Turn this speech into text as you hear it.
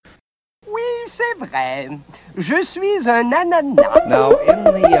c'est vrai. Je suis un ananas. Now, in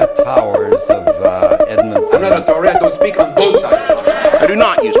the towers of Edmonton... I'm not a Tourette, don't speak on both sides. I do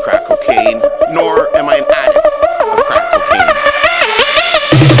not use crack cocaine, nor am I an addict of crack cocaine.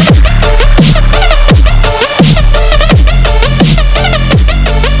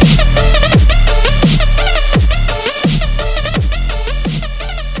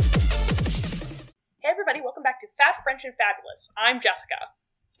 Hey everybody, welcome back to Fat, French, and Fabulous. I'm Jessica.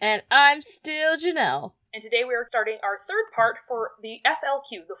 And I'm still Janelle. And today we are starting our third part for the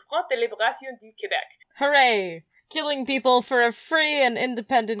FLQ, the Front de Libération du Québec. Hooray! Killing people for a free and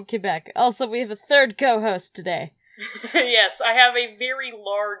independent Quebec. Also, we have a third co-host today. Yes, I have a very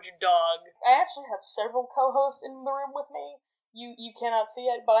large dog. I actually have several co-hosts in the room with me. You cannot see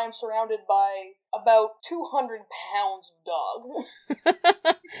it, but I'm surrounded by about 200 pounds of dog.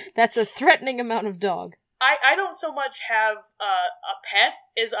 That's a threatening amount of dog. I don't so much have a pet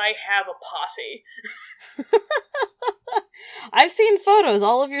as I have a posse. I've seen photos.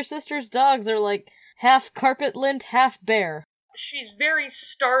 All of your sister's dogs are like half carpet lint, half bear. She's very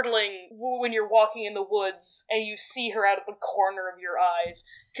startling when you're walking in the woods and you see her out of the corner of your eyes,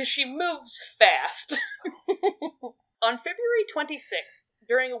 because she moves fast. On February 26th,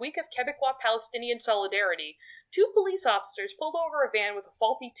 during a week of Quebecois-Palestinian solidarity, two police officers pulled over a van with a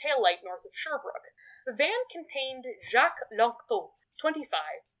faulty taillight north of Sherbrooke. The van contained Jacques Lanctot, 25,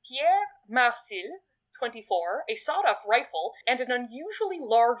 Pierre Marcil, 24, a sawed-off rifle, and an unusually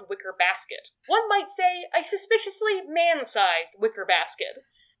large wicker basket. One might say a suspiciously man-sized wicker basket.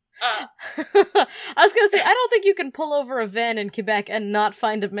 I was gonna say, I don't think you can pull over a van in Quebec and not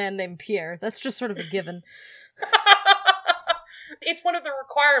find a man named Pierre. That's just sort of a given. It's one of the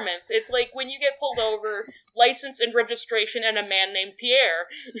requirements. It's like when you get pulled over, license and registration and a man named Pierre.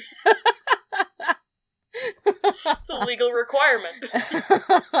 It's a legal requirement.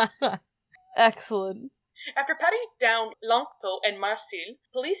 Excellent. After patting down Lanctot and Marcil,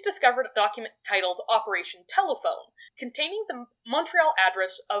 police discovered a document titled Operation Telephone, containing the Montreal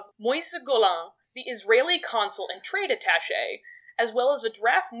address of Moise Golan, the Israeli consul and trade attaché, as well as a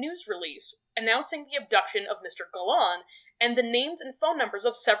draft news release announcing the abduction of Mr. Golan and the names and phone numbers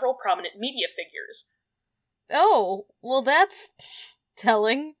of several prominent media figures. Oh, well that's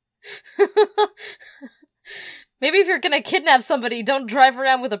telling. Maybe if you're gonna kidnap somebody, don't drive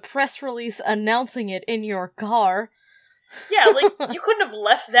around with a press release announcing it in your car. Yeah, like, you couldn't have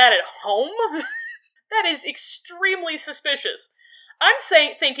left that at home? That is extremely suspicious. I'm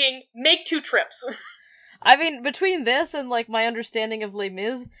thinking, make 2 trips. I mean, between this and, like, my understanding of Les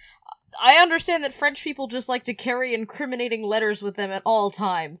Mis, I understand that French people just like to carry incriminating letters with them at all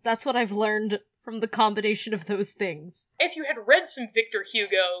times. That's what I've learned from the combination of those things. If you had read some Victor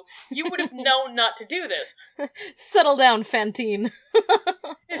Hugo, you would have known not to do this. Settle down, Fantine.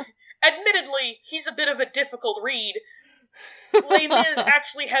 Admittedly, he's a bit of a difficult read. Les Mis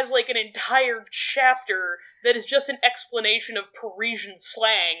actually has, like, an entire chapter that is just an explanation of Parisian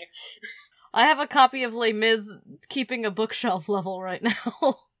slang. I have a copy of Les Mis keeping a bookshelf level right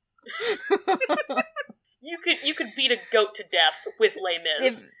now. You could beat a goat to death with Les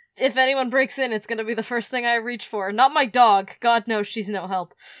Mis. If anyone breaks in, it's gonna be the first thing I reach for. Not my dog. God knows she's no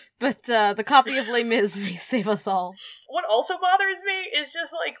help. But, the copy of Les Mis may save us all. What also bothers me is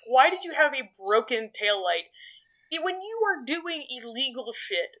just, like, why did you have a broken taillight? When you are doing illegal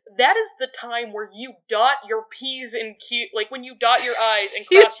shit, that is the time where you dot your P's and Q's, like, when you dot your I's and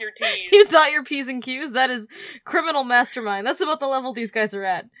cross your T's. You dot your P's and Q's? That is criminal mastermind. That's about the level these guys are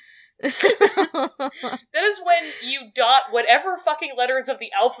at. That is when you dot whatever fucking letters of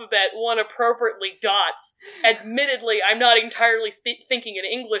the alphabet one appropriately dots. Admittedly, I'm not entirely thinking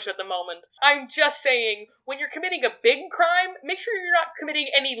in English at the moment. I'm just saying, when you're committing a big crime, make sure you're not committing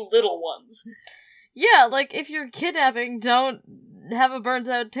any little ones. Yeah, like, if you're kidnapping, don't have a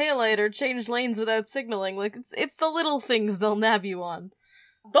burnt-out taillight or change lanes without signaling. Like, it's the little things they'll nab you on.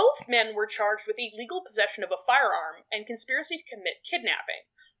 Both men were charged with illegal possession of a firearm and conspiracy to commit kidnapping,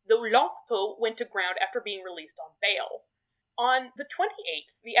 though Lanctot went to ground after being released on bail. On the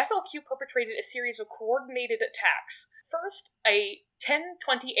 28th, the FLQ perpetrated a series of coordinated attacks. First, a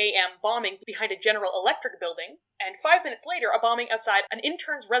 10:20 a.m. bombing behind a General Electric building, and 5 minutes later, a bombing outside an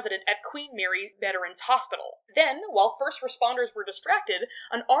intern's residence at Queen Mary Veterans Hospital. Then, while first responders were distracted,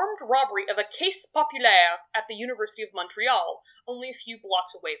 an armed robbery of a Caisse Populaire at the University of Montreal, only a few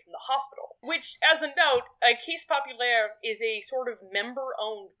blocks away from the hospital. Which, as a note, a Caisse Populaire is a sort of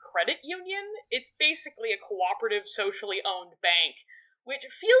member-owned credit union. It's basically a cooperative, socially owned bank, which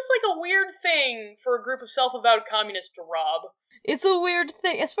feels like a weird thing for a group of self-avowed communists to rob. It's a weird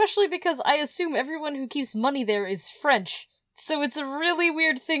thing, especially because I assume everyone who keeps money there is French. So it's a really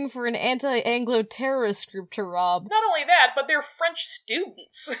weird thing for an anti-Anglo terrorist group to rob. Not only that, but they're French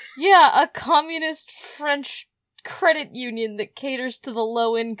students. Yeah, a communist French credit union that caters to the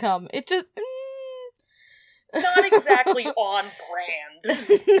low income. It just... Not exactly on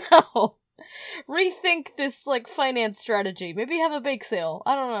brand. No. Rethink this, like, finance strategy. Maybe have a bake sale.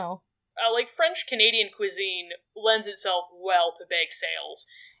 I don't know. Like, French-Canadian cuisine lends itself well to bake sales.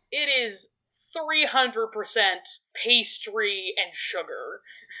 It is 300% pastry and sugar.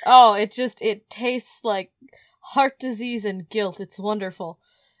 Oh, it tastes like heart disease and guilt. It's wonderful.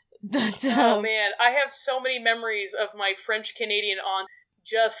 But, Oh man, I have so many memories of my French-Canadian aunt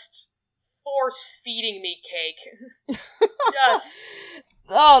just force-feeding me cake. Just...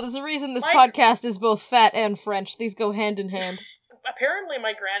 Oh, there's a reason this podcast is both fat and French. These go hand in hand. Apparently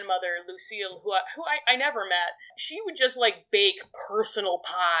my grandmother, Lucille, who I never met, she would just, like, bake personal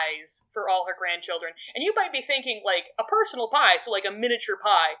pies for all her grandchildren. And you might be thinking, like, a personal pie, so like a miniature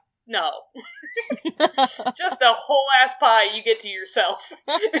pie. No. Just a whole-ass pie you get to yourself.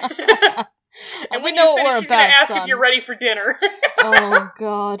 And when we know you what we're finish, she's gonna about, ask son. if you're ready for dinner. Oh,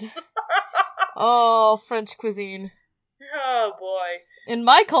 God. Oh, French cuisine. Oh, boy. In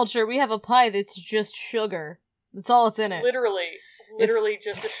my culture, we have a pie that's just sugar. That's all it's in it. Literally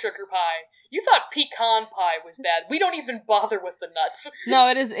just a sugar pie. You thought pecan pie was bad. We don't even bother with the nuts. No,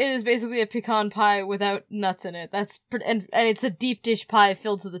 it is basically a pecan pie without nuts in it. And it's a deep dish pie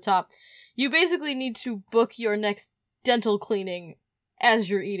filled to the top. You basically need to book your next dental cleaning as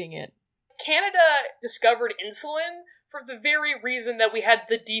you're eating it. Canada discovered insulin for the very reason that we had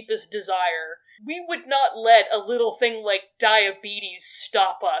the deepest desire. We would not let a little thing like diabetes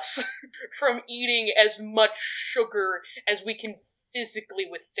stop us from eating as much sugar as we can physically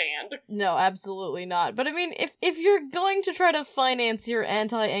withstand. No, absolutely not. But I mean, if you're going to try to finance your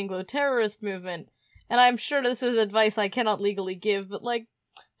anti-Anglo terrorist movement, and I'm sure this is advice I cannot legally give, but like,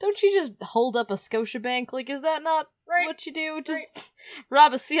 don't you just hold up a Scotiabank? Like, is that not what you do? Just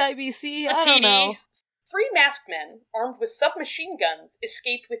rob a CIBC? I don't know. 3 masked men, armed with submachine guns,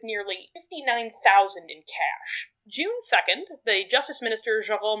 escaped with nearly $59,000 in cash. June 2nd, the Justice Minister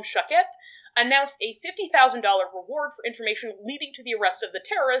Jérôme Choquette announced a $50,000 reward for information leading to the arrest of the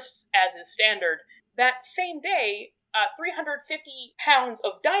terrorists, as is standard. That same day, 350 pounds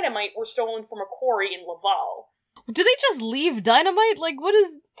of dynamite were stolen from a quarry in Laval. Do they just leave dynamite? Like, what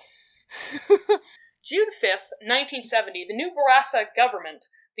is... June 5th, 1970, the new Bourassa government,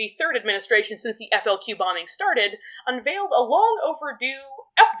 the third administration since the FLQ bombing started, unveiled a long overdue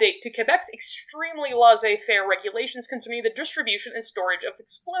update to Quebec's extremely laissez-faire regulations concerning the distribution and storage of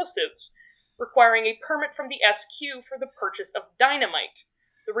explosives, requiring a permit from the SQ for the purchase of dynamite,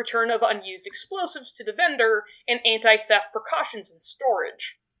 the return of unused explosives to the vendor, and anti-theft precautions in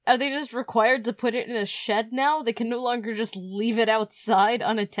storage. Are they just required to put it in a shed now? They can no longer just leave it outside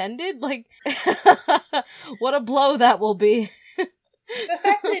unattended? Like, what a blow that will be. The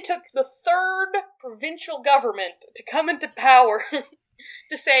fact that it took the third provincial government to come into power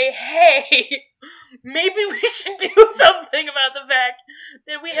to say, hey, maybe we should do something about the fact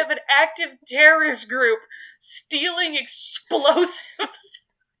that we have an active terrorist group stealing explosives.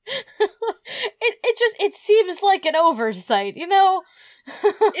 It seems like an oversight, you know?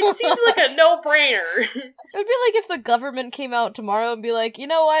 It seems like a no-brainer. It would be like if the government came out tomorrow and be like, you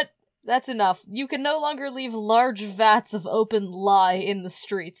know what? That's enough. You can no longer leave large vats of open lye in the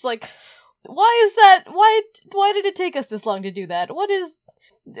streets. Like, why is that? Why did it take us this long to do that? What is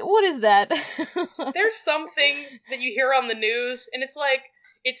that? There's some things that you hear on the news, and it's like,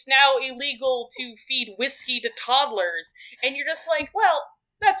 it's now illegal to feed whiskey to toddlers. And you're just like, well,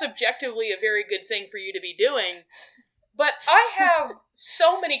 that's objectively a very good thing for you to be doing. But I have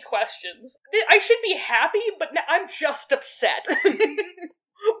so many questions. I should be happy, but I'm just upset.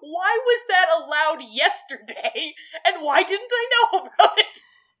 Why was that allowed yesterday, and why didn't I know about it?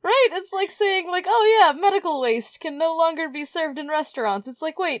 Right, it's like saying, like, oh yeah, medical waste can no longer be served in restaurants. It's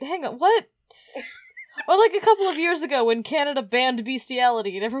like, wait, hang on, what? Or like a couple of years ago when Canada banned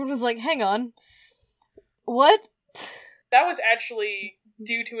bestiality, and everyone was like, hang on, what? That was actually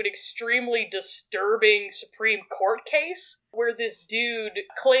due to an extremely disturbing Supreme Court case, where this dude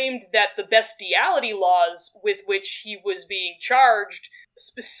claimed that the bestiality laws with which he was being charged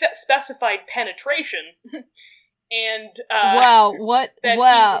specified penetration. And, wow, what?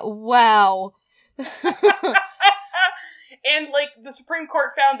 Wow. And, like, the Supreme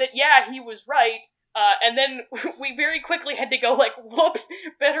Court found that, yeah, he was right, and then we very quickly had to go, like, whoops,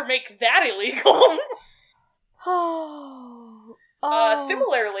 better make that illegal. Oh.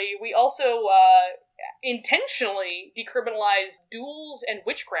 Similarly, we also intentionally decriminalize duels and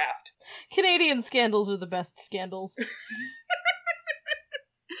witchcraft. Canadian scandals are the best scandals.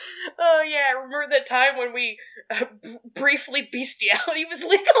 Oh yeah, remember that time when we briefly bestiality was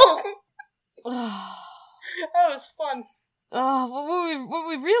legal? That was fun. When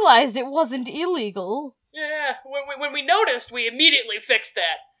we realized it wasn't illegal. Yeah, when we noticed, we immediately fixed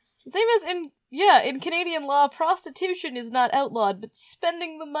that. Same as in Canadian law, prostitution is not outlawed, but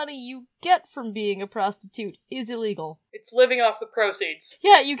spending the money you get from being a prostitute is illegal. It's living off the proceeds.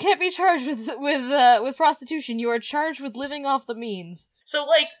 Yeah, you can't be charged with prostitution. You are charged with living off the means. So,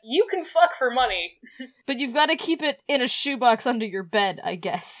 like, you can fuck for money. But you've got to keep it in a shoebox under your bed, I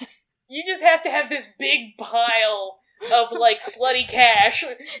guess. You just have to have this big pile of, like, slutty cash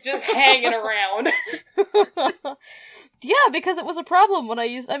just hanging around. Yeah, because it was a problem when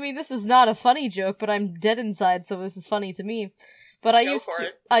I mean, this is not a funny joke, but I'm dead inside, so this is funny to me. But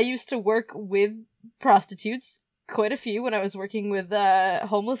I used to work with prostitutes, quite a few, when I was working with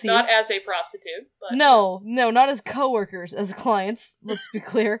homeless youth. Not as a prostitute, but... No, not as coworkers, as clients, let's be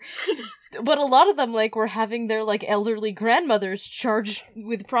clear. But a lot of them, like, were having their, like, elderly grandmothers charged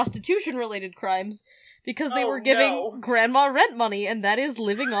with prostitution-related crimes because they were giving grandma rent money, and that is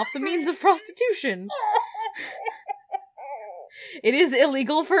living off the means of prostitution. It is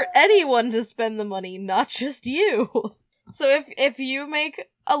illegal for anyone to spend the money, not just you. So if you make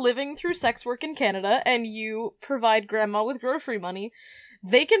a living through sex work in Canada and you provide grandma with grocery money,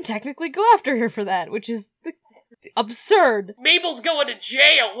 they can technically go after her for that, which is absurd. Mabel's going to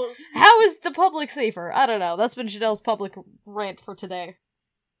jail. How is the public safer? I don't know. That's been Janelle's public rant for today.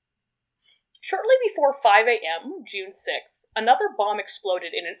 Shortly before 5 a.m., June 6th, another bomb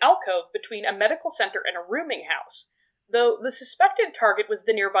exploded in an alcove between a medical center and a rooming house, though the suspected target was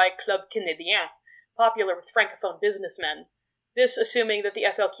the nearby Club Canadien, popular with francophone businessmen. This assuming that the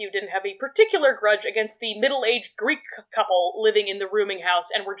FLQ didn't have a particular grudge against the middle-aged Greek couple living in the rooming house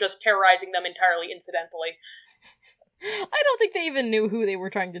and were just terrorizing them entirely incidentally. I don't think they even knew who they were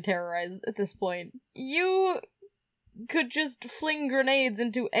trying to terrorize at this point. You could just fling grenades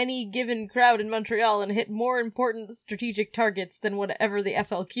into any given crowd in Montreal and hit more important strategic targets than whatever the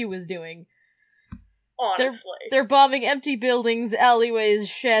FLQ was doing. Honestly. They're bombing empty buildings, alleyways,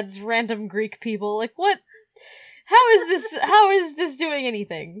 sheds, random Greek people. Like, what? How is this doing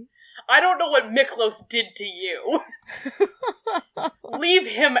anything? I don't know what Miklos did to you. Leave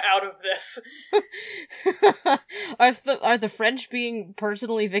him out of this. Are the French being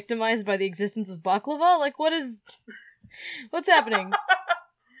personally victimized by the existence of baklava? Like, what's happening?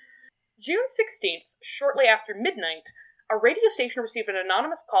 June 16th, shortly after midnight, a radio station received an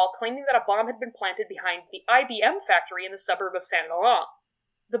anonymous call claiming that a bomb had been planted behind the IBM factory in the suburb of Saint-Laurent.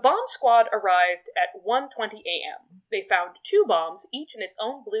 The bomb squad arrived at 1:20 a.m. They found 2 bombs, each in its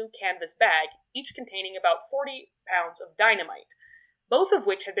own blue canvas bag, each containing about 40 pounds of dynamite, both of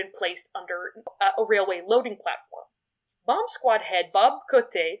which had been placed under a railway loading platform. Bomb squad head Bob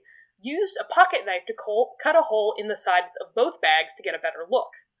Cote used a pocket knife to cut a hole in the sides of both bags to get a better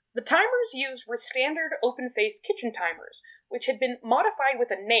look. The timers used were standard open-faced kitchen timers, which had been modified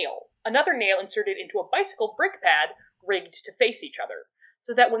with a nail, another nail inserted into a bicycle brake pad rigged to face each other,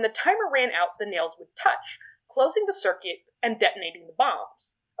 so that when the timer ran out, the nails would touch, closing the circuit and detonating the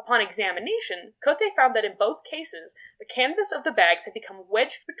bombs. Upon examination, Cote found that in both cases, the canvas of the bags had become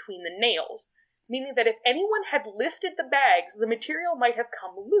wedged between the nails, meaning that if anyone had lifted the bags, the material might have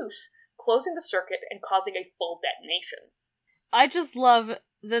come loose, closing the circuit and causing a full detonation. I just love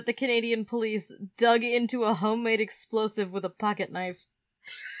that the Canadian police dug into a homemade explosive with a pocket knife.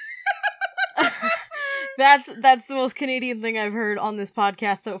 That's the most Canadian thing I've heard on this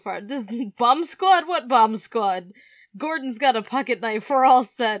podcast so far. This bomb squad? What bomb squad? Gordon's got a pocket knife. We're all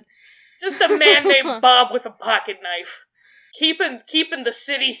set. Just a man named Bob with a pocket knife. Keeping the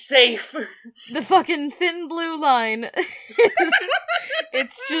city safe. The fucking thin blue line.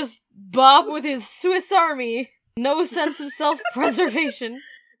 It's just Bob with his Swiss Army. No sense of self-preservation.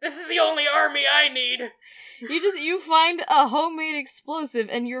 This is the only army I need. You find a homemade explosive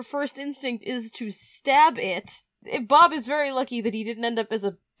and your first instinct is to stab it. Bob is very lucky that he didn't end up as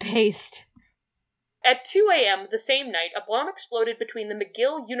a paste. At 2 a.m. the same night, a bomb exploded between the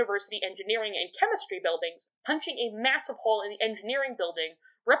McGill University Engineering and Chemistry buildings, punching a massive hole in the engineering building,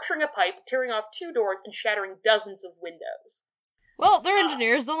 rupturing a pipe, tearing off 2 doors, and shattering dozens of windows. Well, they're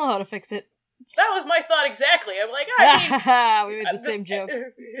engineers, they'll know how to fix it. That was my thought exactly. I'm like, we made the same joke.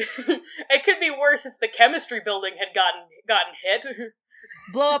 It could be worse if the chemistry building had gotten hit.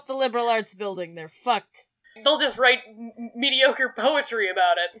 Blow up the liberal arts building, they're fucked. They'll just write mediocre poetry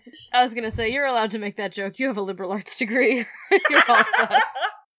about it. I was gonna say, you're allowed to make that joke. You have a liberal arts degree. You're all set.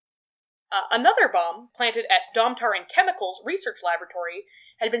 Another bomb, planted at Domtar and Chemicals Research Laboratory,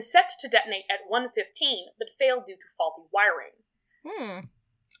 had been set to detonate at 1:15, but failed due to faulty wiring.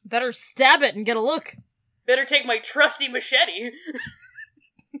 Better stab it and get a look. Better take my trusty machete.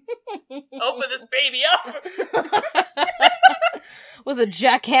 Open this baby up. Was a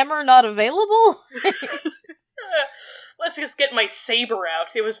jackhammer not available? Let's just get my saber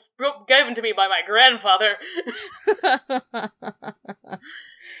out. It was given to me by my grandfather.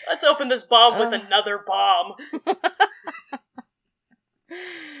 Let's open this bomb with another bomb.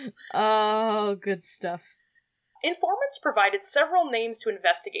 Oh, good stuff. Informants provided several names to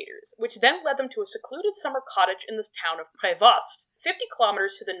investigators, which then led them to a secluded summer cottage in the town of Prévost, 50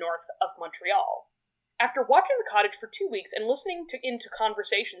 kilometers to the north of Montreal. After watching the cottage for 2 weeks and listening into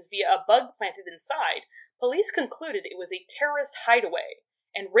conversations via a bug planted inside, police concluded it was a terrorist hideaway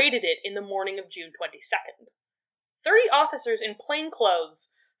and raided it in the morning of June 22nd. 30 officers in plain clothes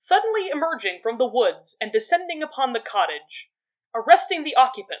suddenly emerging from the woods and descending upon the cottage, arresting the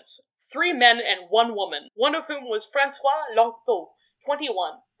occupants, 3 men and 1 woman, one of whom was Francois Lanctot,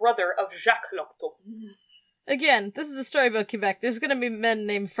 21, brother of Jacques Lanctot. Again, this is a story about Quebec. There's gonna be men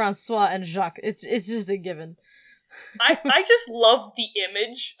named Francois and Jacques. It's just a given. I just love the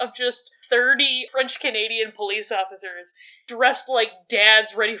image of just 30 French-Canadian police officers dressed like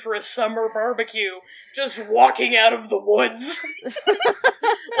dads ready for a summer barbecue, just walking out of the woods.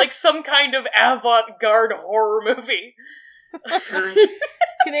 Like some kind of avant-garde horror movie.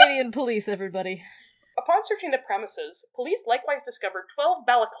 Canadian police, everybody. Upon searching the premises, police likewise discovered 12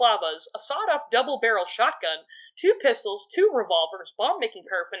 balaclavas, a sawed-off double-barrel shotgun, 2 pistols, 2 revolvers, bomb-making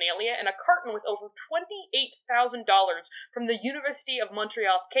paraphernalia, and a carton with over $28,000 from the University of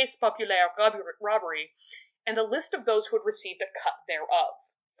Montreal Caisse Populaire robbery, and a list of those who had received a cut thereof.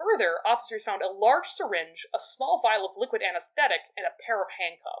 Further, officers found a large syringe, a small vial of liquid anesthetic, and a pair of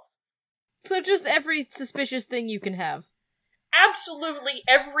handcuffs. So just every suspicious thing you can have. Absolutely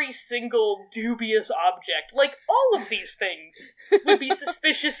every single dubious object, like all of these things, would be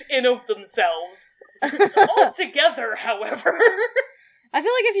suspicious in of themselves. Altogether, however. I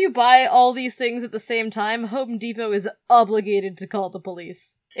feel like if you buy all these things at the same time, Home Depot is obligated to call the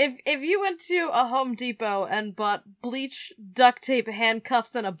police. If you went to a Home Depot and bought bleach, duct tape,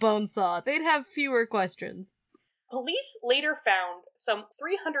 handcuffs, and a bone saw, they'd have fewer questions. Police later found some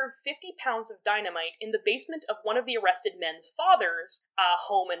 350 pounds of dynamite in the basement of one of the arrested men's father's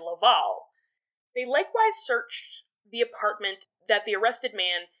home in Laval. They likewise searched the apartment that the arrested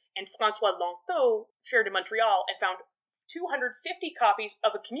man and Francois Lanctot shared in Montreal and found 250 copies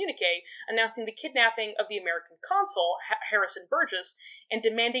of a communique announcing the kidnapping of the American consul, Harrison Burgess, and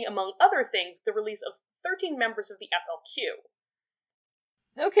demanding, among other things, the release of 13 members of the FLQ.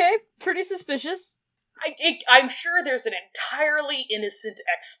 Okay, pretty suspicious. I'm sure there's an entirely innocent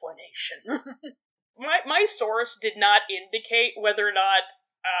explanation. My source did not indicate whether or not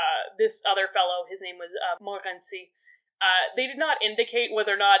this other fellow, his name was Morency, they did not indicate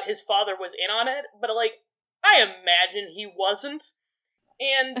whether or not his father was in on it, but I imagine he wasn't.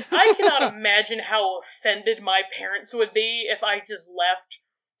 And I cannot imagine how offended my parents would be if I just left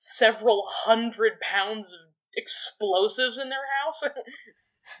several 100 pounds of explosives in their house.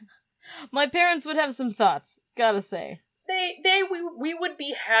 My parents would have some thoughts, gotta say. We would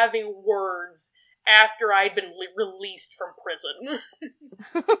be having words after I'd been released from prison.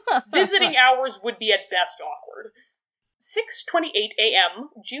 Visiting hours would be at best awkward. 6:28 a.m.,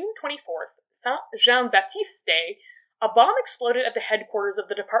 June 24th, Saint Jean-Baptiste Day, a bomb exploded at the headquarters of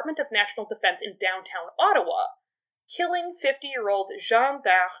the Department of National Defense in downtown Ottawa, killing 50-year-old Jeanne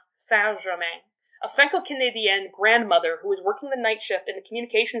d'Arc Saint-Germain, a Franco-Canadian grandmother who was working the night shift in the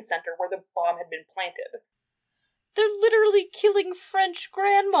communications center where the bomb had been planted. They're literally killing French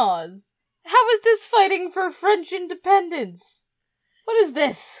grandmas. How is this fighting for French independence? What is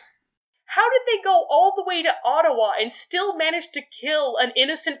this? How did they go all the way to Ottawa and still manage to kill an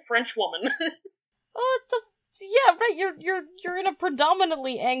innocent French woman? Yeah, right. You're in a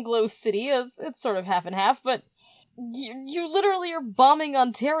predominantly Anglo city. It's sort of half and half, but you literally are bombing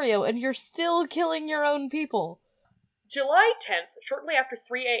Ontario, and you're still killing your own people. July 10th, shortly after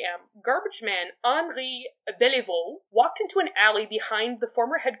 3 a.m., garbage man Henri Bellevaux walked into an alley behind the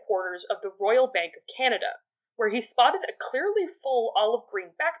former headquarters of the Royal Bank of Canada, where he spotted a clearly full olive-green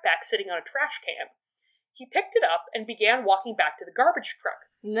backpack sitting on a trash can. He picked it up and began walking back to the garbage truck.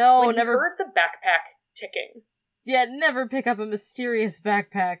 No, when never. He heard the backpack ticking. Yeah, never pick up a mysterious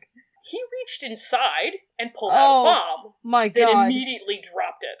backpack. He reached inside and pulled out a bomb. My God. Then immediately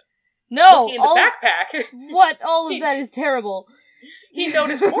dropped it. No! Looking in the backpack... What? All of that is terrible. He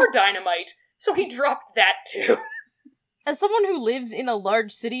noticed more dynamite, so he dropped that too. as someone who lives in a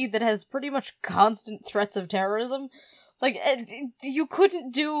large city that has pretty much constant threats of terrorism, like, you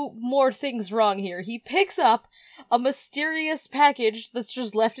couldn't do more things wrong here. He picks up a mysterious package that's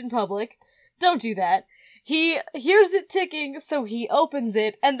just left in public. Don't do that. He hears it ticking, so he opens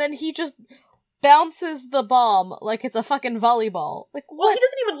it, and then he just bounces the bomb like it's a fucking volleyball. Like, what? Well, he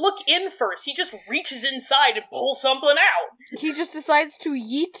doesn't even look in first. He just reaches inside and pulls something out. He just decides to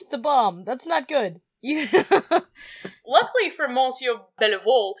yeet the bomb. That's not good. Luckily for Monsieur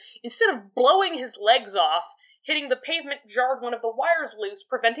Bellevaux, instead of blowing his legs off, hitting the pavement jarred one of the wires loose,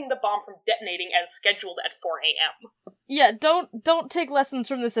 preventing the bomb from detonating as scheduled at 4 a.m. Yeah, don't take lessons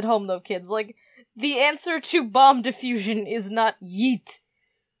from this at home, though, kids. Like, the answer to bomb diffusion is not yeet.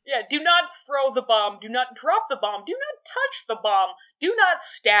 Yeah, do not throw the bomb, do not drop the bomb, do not touch the bomb, do not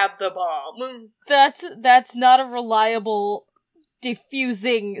stab the bomb. That's not a reliable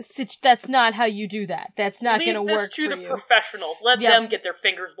diffusing that's not how you do that. That's not gonna work for you. Leave this to the professionals. Let them get their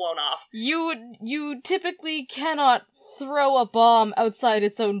fingers blown off. You typically cannot throw a bomb outside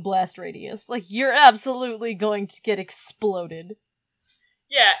its own blast radius. Like, you're absolutely going to get exploded.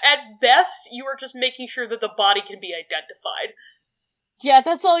 Yeah, at best, you are just making sure that the body can be identified. Yeah,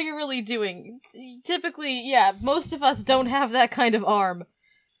 that's all you're really doing. Typically, yeah, most of us don't have that kind of arm.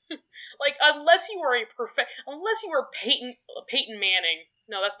 Like, unless you are Peyton Manning.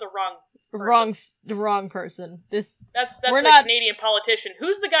 No, that's the wrong person. Wrong person. That's we're not Canadian politician.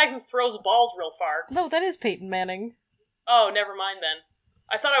 Who's the guy who throws balls real far? No, that is Peyton Manning. Oh, never mind then.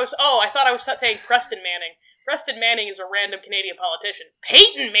 I thought I was saying Preston Manning. Preston Manning is a random Canadian politician.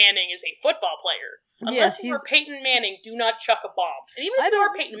 Peyton Manning is a football player. Unless you are Peyton Manning, do not chuck a bomb. And even if you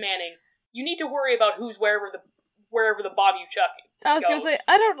are Peyton Manning, you need to worry about who's wherever the bomb you chuck I was gonna say,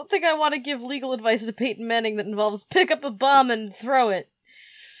 I don't think I want to give legal advice to Peyton Manning that involves pick up a bomb and throw it.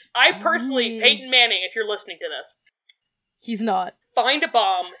 I personally, Peyton Manning, if you're listening to this. He's not. Find a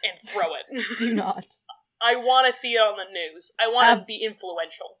bomb and throw it. Do not. I want to see it on the news. I want to be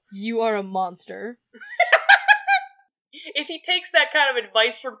influential. You are a monster. If he takes that kind of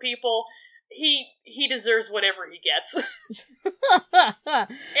advice from people, he deserves whatever he gets.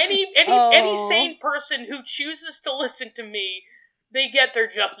 Any sane person who chooses to listen to me, they get their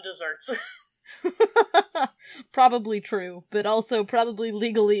just desserts. Probably true, but also probably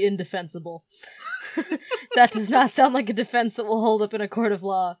legally indefensible. That does not sound like a defense that will hold up in a court of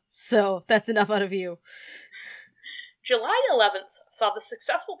law, so that's enough out of you. July 11th saw the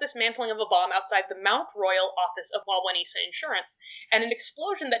successful dismantling of a bomb outside the Mount Royal office of Wawaniisa Insurance, and an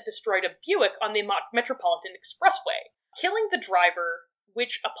explosion that destroyed a Buick on the Metropolitan Expressway, killing the driver,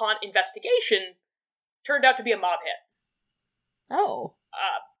 which, upon investigation, turned out to be a mob hit. Oh.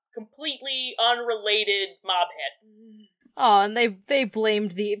 Completely unrelated mob hit. Oh, and they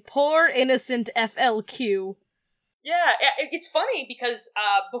blamed the poor innocent FLQ. Yeah, it's funny because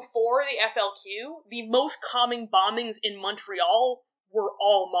before the FLQ, the most common bombings in Montreal were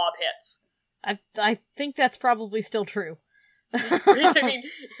all mob hits. I think that's probably still true. I mean,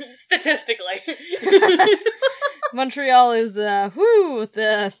 statistically. Montreal is, the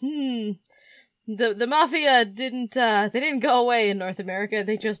mafia didn't go away in North America,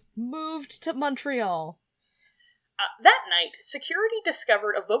 they just moved to Montreal. That night, security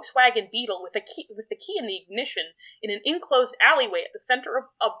discovered a Volkswagen Beetle with the key in the ignition in an enclosed alleyway at the center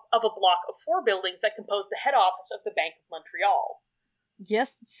of a block of 4 buildings that composed the head office of the Bank of Montreal.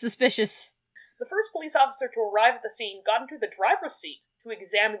 Yes, suspicious. The first police officer to arrive at the scene got into the driver's seat to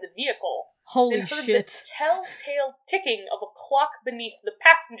examine the vehicle. Holy then heard shit. the telltale ticking of a clock beneath the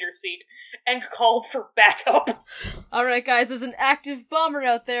passenger seat and called for backup. Alright guys, there's an active bomber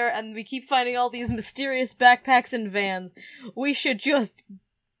out there and we keep finding all these mysterious backpacks and vans. We should just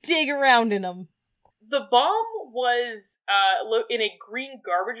dig around in them. The bomb was in a green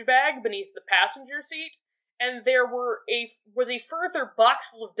garbage bag beneath the passenger seat, and there was a further box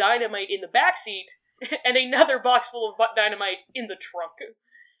full of dynamite in the backseat, and another box full of dynamite in the trunk.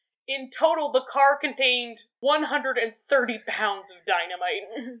 In total, the car contained 130 pounds of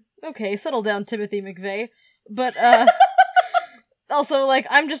dynamite. Okay, settle down, Timothy McVeigh. But, also, like,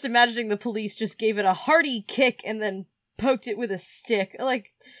 I'm just imagining the police just gave it a hearty kick and then poked it with a stick.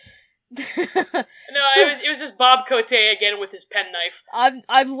 Like... No, it was just Bob Cote again with his penknife.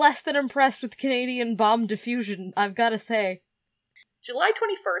 I'm less than impressed with Canadian bomb diffusion, I've gotta say. July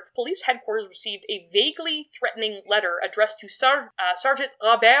 21st, police headquarters received a vaguely threatening letter addressed to Sergeant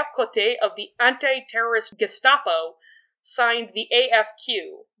Robert Cote of the anti-terrorist Gestapo, signed the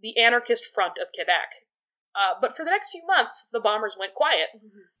AFQ, the Anarchist Front of Quebec. But for the next few months, the bombers went quiet.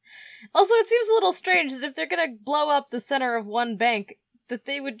 Also, it seems a little strange that if they're gonna blow up the center of one bank, that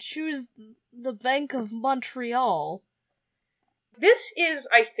they would choose the Bank of Montreal. This is,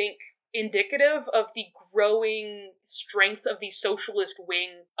 I think, indicative of the growing strength of the socialist wing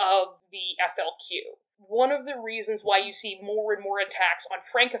of the FLQ. One of the reasons why you see more and more attacks on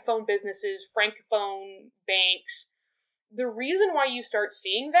francophone businesses, francophone banks, the reason why you start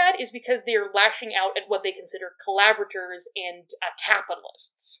seeing that is because they are lashing out at what they consider collaborators and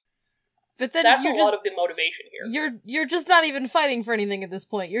capitalists. But then that's a lot of the motivation here. You're just not even fighting for anything at this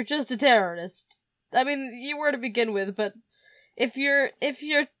point. You're just a terrorist. I mean, you were to begin with, but if your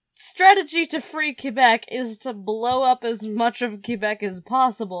strategy to free Quebec is to blow up as much of Quebec as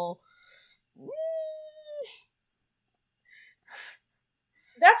possible,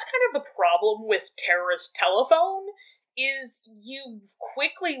 that's kind of the problem with terrorist telephone, is you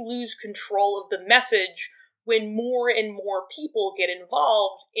quickly lose control of the message when more and more people get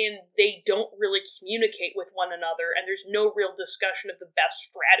involved and they don't really communicate with one another and there's no real discussion of the best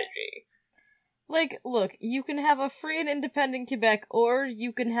strategy. Like, look, you can have a free and independent Quebec or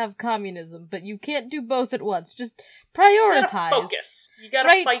you can have communism, but you can't do both at once. Just prioritize. You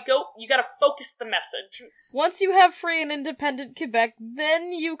gotta focus. You gotta focus the message. Once you have free and independent Quebec,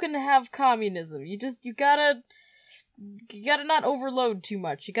 then you can have communism. You gotta not overload too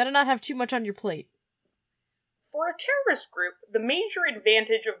much. You gotta not have too much on your plate. For a terrorist group, the major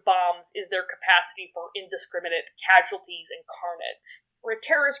advantage of bombs is their capacity for indiscriminate casualties and carnage. For a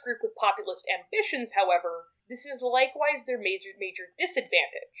terrorist group with populist ambitions, however, this is likewise their major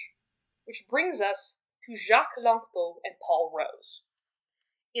disadvantage. Which brings us to Jacques Lanctot and Paul Rose.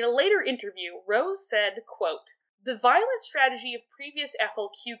 In a later interview, Rose said, quote, "The violent strategy of previous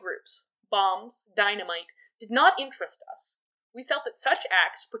FLQ groups, bombs, dynamite, did not interest us. We felt that such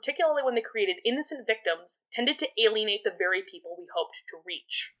acts, particularly when they created innocent victims, tended to alienate the very people we hoped to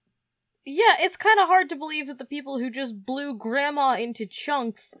reach." Yeah, it's kind of hard to believe that the people who just blew Grandma into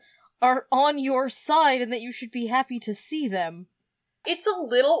chunks are on your side and that you should be happy to see them. It's a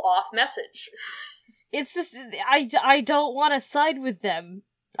little off message. It's just, I don't want to side with them.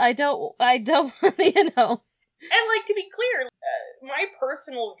 I don't, you know. And, like, to be clear, my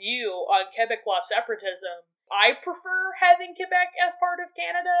personal view on Quebecois separatism, I prefer having Quebec as part of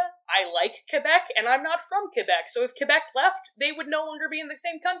Canada. I like Quebec, and I'm not from Quebec, so if Quebec left, they would no longer be in the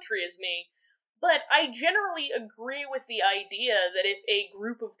same country as me. But I generally agree with the idea that if a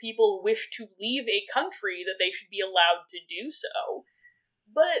group of people wish to leave a country, that they should be allowed to do so.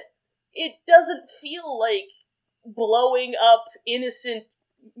 But it doesn't feel like blowing up innocent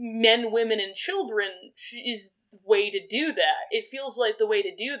men, women, and children is the way to do that. It feels like the way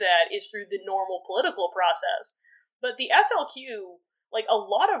to do that is through the normal political process. But the FLQ, like, a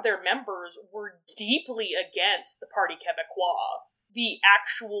lot of their members were deeply against the Parti Québécois, the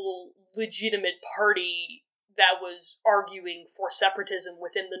actual legitimate party that was arguing for separatism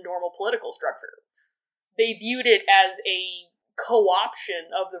within the normal political structure. They viewed it as a co-option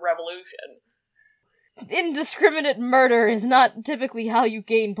of the revolution. Indiscriminate murder is not typically how you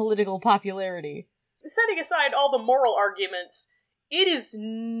gain political popularity. Setting aside all the moral arguments, it is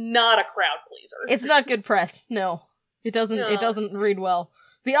not a crowd pleaser. It's not good press, no. It doesn't read well.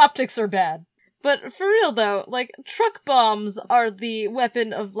 The optics are bad. But for real though, like, truck bombs are the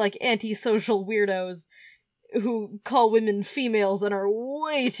weapon of, like, antisocial weirdos who call women females and are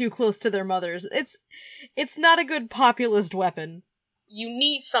way too close to their mothers. It's not a good populist weapon. You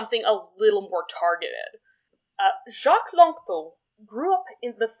need something a little more targeted. Jacques Lanctot grew up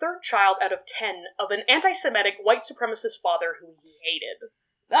in the third child out of 10 of an anti-Semitic white supremacist father who he hated.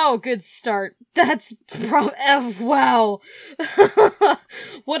 Oh, good start. That's wow.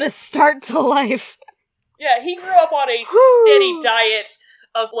 What a start to life. Yeah, he grew up on a steady diet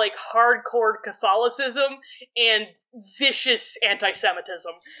of, like, hardcore Catholicism and vicious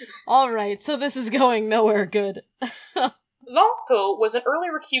anti-Semitism. Alright, so this is going nowhere good. Lanctot was an early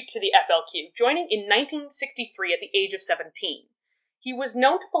recruit to the FLQ, joining in 1963 at the age of 17. He was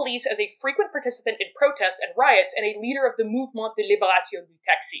known to police as a frequent participant in protests and riots and a leader of the Mouvement de Libération du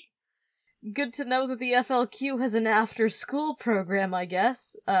Taxi. Good to know that the FLQ has an after-school program, I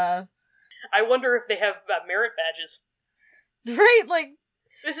guess. I wonder if they have merit badges. Right, like...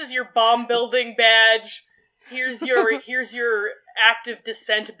 This is your bomb building badge. Here's your active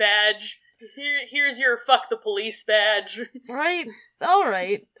dissent badge. Here's your fuck the police badge. Right,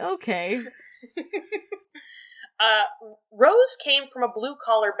 alright, okay. Rose came from a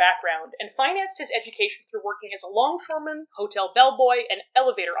blue-collar background and financed his education through working as a longshoreman, hotel bellboy, and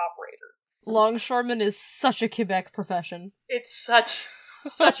elevator operator. Longshoreman is such a Quebec profession. It's such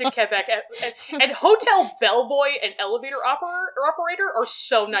a Quebec... And hotel bellboy and elevator operator are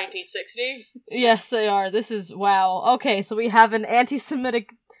so 1960. Yes, they are. This is... wow. Okay, so we have an anti-Semitic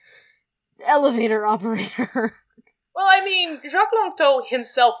elevator operator. Well, I mean, Jacques Langteau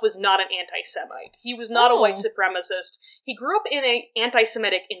himself was not an anti-Semite. He was not a white supremacist. He grew up in an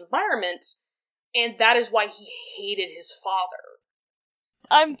anti-Semitic environment, and that is why he hated his father.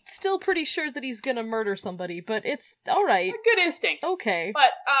 I'm still pretty sure that he's gonna murder somebody, but it's alright. Good instinct. Okay.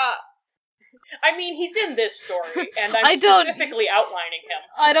 But, I mean, he's in this story, and I'm specifically outlining him.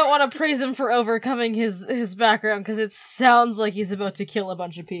 I don't want to praise him for overcoming his background, because it sounds like he's about to kill a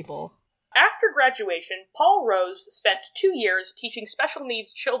bunch of people. After graduation, Paul Rose spent 2 years teaching special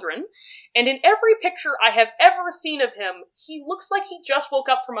needs children, and in every picture I have ever seen of him, he looks like he just woke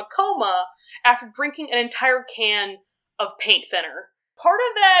up from a coma after drinking an entire can of paint thinner. Part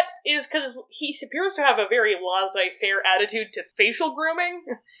of that is because he appears to have a very laissez-faire attitude to facial grooming.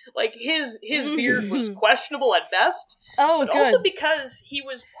 Like, his beard was questionable at best. Oh, but good. also because he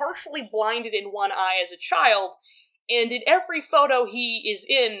was partially blinded in one eye as a child, and in every photo he is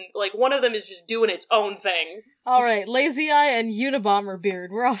in, like, one of them is just doing its own thing. Alright, lazy eye and Unabomber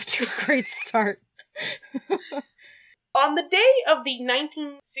beard. We're off to a great start. On the day of the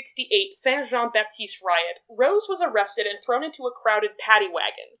 1968 Saint-Jean-Baptiste riot, Rose was arrested and thrown into a crowded paddy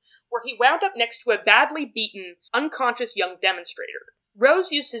wagon, where he wound up next to a badly beaten, unconscious young demonstrator.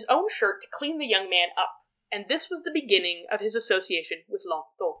 Rose used his own shirt to clean the young man up, and this was the beginning of his association with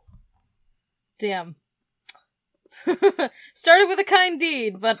Langteau. Damn. Started with a kind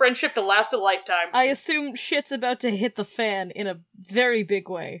deed, but friendship to last a lifetime. I assume shit's about to hit the fan in a very big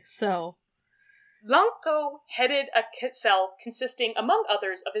way, so... Langteau headed a cell consisting, among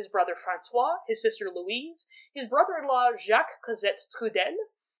others, of his brother Francois, his sister Louise, his brother-in-law Jacques Cosette Trudel,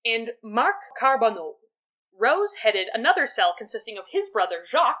 and Marc Carbonneau. Rose headed another cell consisting of his brother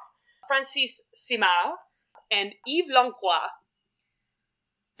Jacques, Francis Simard, and Yves Langlois.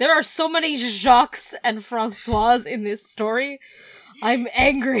 There are so many Jacques and Francois in this story. I'm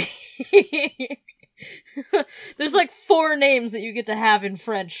angry. There's like 4 names that you get to have in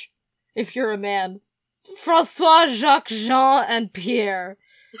French. If you're a man. Francois, Jacques, Jean, and Pierre.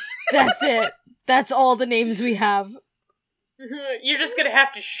 That's it. That's all the names we have. You're just gonna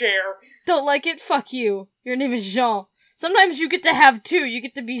have to share. Don't like it? Fuck you. Your name is Jean. Sometimes you get to have 2. You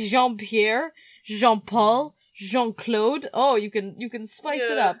get to be Jean-Pierre, Jean-Paul, Jean-Claude. Oh, you can spice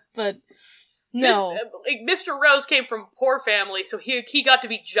it up, but no. Mr. Rose came from a poor family, so he got to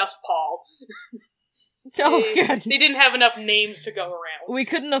be just Paul. Oh, good. They didn't have enough names to go around. We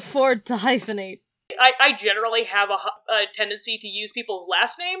couldn't afford to hyphenate. I generally have a tendency to use people's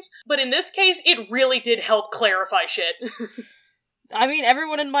last names, but in this case, it really did help clarify shit. I mean,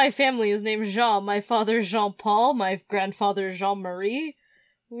 everyone in my family is named Jean. My father Jean-Paul, my grandfather Jean-Marie.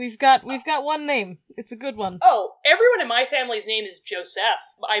 We've got one name. It's a good one. Oh, everyone in my family's name is Joseph.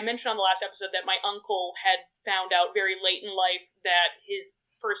 I mentioned on the last episode that my uncle had found out very late in life that his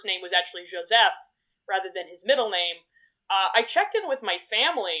first name was actually Joseph, rather than his middle name. I checked in with my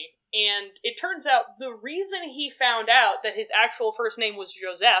family, and it turns out the reason he found out that his actual first name was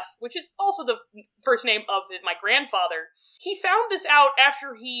Joseph, which is also the first name of my grandfather, he found this out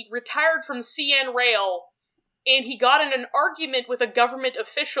after he retired from CN Rail, and he got in an argument with a government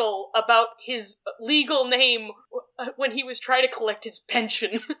official about his legal name when he was trying to collect his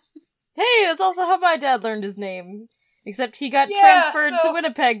pension. Hey, that's also how my dad learned his name. Except he got transferred to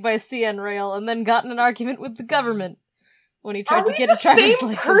Winnipeg by CN Rail and then got in an argument with the government when he tried to get a driver's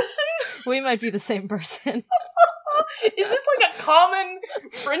license. Person? We might be the same person. Is this like a common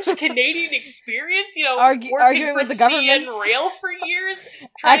French-Canadian experience? You know, arguing with the government? CN Rail for years,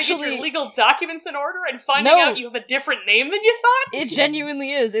 trying to get your legal documents in order and finding out you have a different name than you thought? It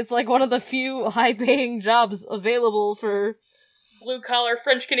genuinely is. It's like one of the few high-paying jobs available for... blue-collar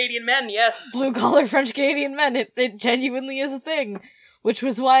French-Canadian men, yes. Blue-collar French-Canadian men. It genuinely is a thing. Which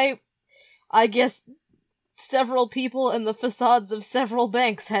was why, I guess, several people in the facades of several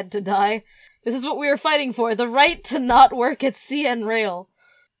banks had to die. This is what we were fighting for. The right to not work at CN Rail.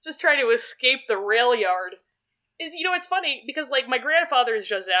 Just trying to escape the rail yard. It's funny, because, like, my grandfather is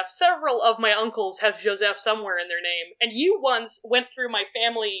Joseph. Several of my uncles have Joseph somewhere in their name. And you once went through my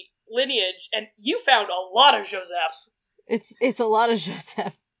family lineage, and you found a lot of Josephs. It's a lot of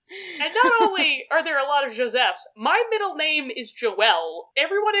Josephs. And not only are there a lot of Josephs, my middle name is Joelle.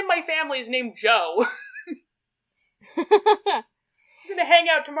 Everyone in my family is named Joe. I'm gonna hang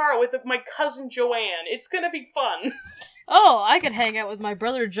out tomorrow with my cousin Joanne. It's gonna be fun. Oh, I could hang out with my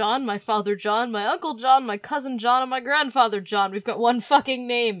brother John, my father John, my uncle John, my cousin John, and my grandfather John. We've got one fucking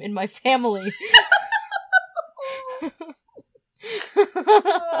name in my family.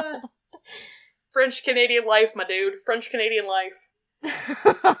 French-Canadian life, my dude. French-Canadian life.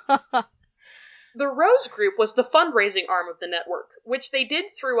 The Rose Group was the fundraising arm of the network, which they did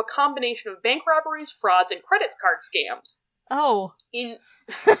through a combination of bank robberies, frauds, and credit card scams. Oh. In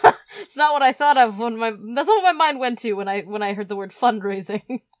It's not what I thought of that's not what my mind went to when I heard the word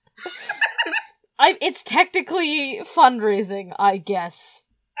fundraising. It's technically fundraising, I guess.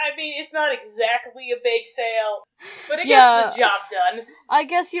 I mean, it's not exactly a bake sale, but it gets the job done. I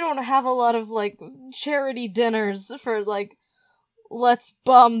guess you don't have a lot of, like, charity dinners for, like, let's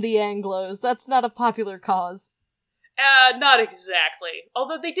bum the Anglos. That's not a popular cause. Not exactly.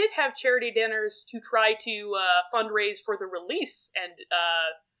 Although they did have charity dinners to try to fundraise for the release and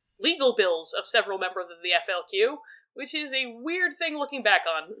legal bills of several members of the FLQ, which is a weird thing looking back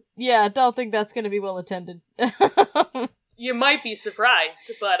on. Yeah, I don't think that's going to be well attended. You might be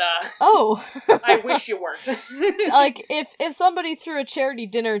surprised, but oh, I wish you weren't. Like, if somebody threw a charity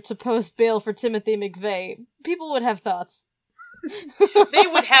dinner to post bail for Timothy McVeigh, people would have thoughts. They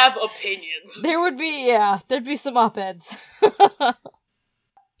would have opinions. There'd be some op-eds.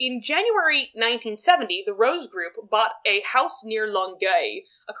 In January 1970, the Rose Group bought a house near Longueuil,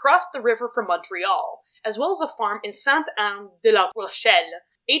 across the river from Montreal, as well as a farm in Sainte-Anne-de-la-Rochelle,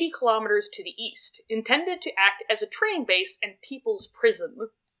 80 kilometers to the east, intended to act as a training base and people's prison.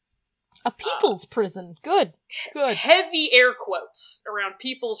 A people's prison. Good. Heavy air quotes around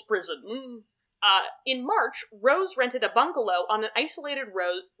people's prison. In March, Rose rented a bungalow on an isolated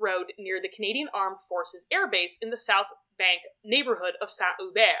road near the Canadian Armed Forces Air Base in the South Bank neighborhood of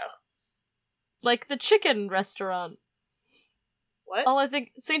Saint-Hubert. Like the chicken restaurant. What? All I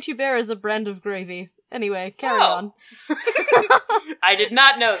think, Saint-Hubert is a brand of gravy. Anyway, carry on. I did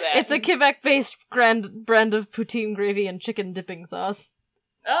not know that. It's a Quebec-based brand of poutine gravy and chicken dipping sauce.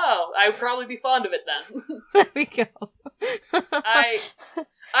 Oh, I would probably be fond of it then. There we go. I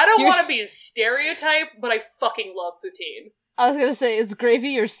don't want to be a stereotype, but I fucking love poutine. I was gonna say, is gravy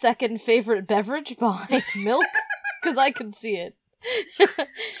your second favorite beverage behind milk? Because I can see it.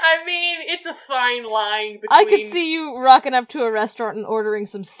 I mean, it's a fine line between... I could see you rocking up to a restaurant and ordering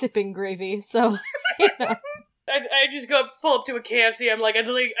some sipping gravy, so, you know. I just pull up to a KFC, I'm like,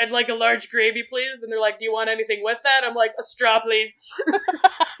 I'd like a large gravy, please. And they're like, do you want anything with that? I'm like, a straw, please.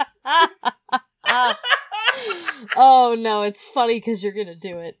 Oh no, it's funny because you're gonna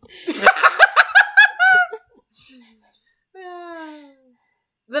do it.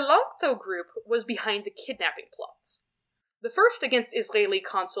 The Lanctot group was behind the kidnapping plots. The first against Israeli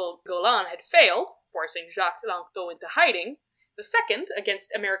consul Golan had failed, forcing Jacques Lanctot into hiding. The second,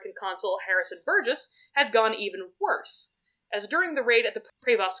 against American consul Harrison Burgess, had gone even worse, as during the raid at the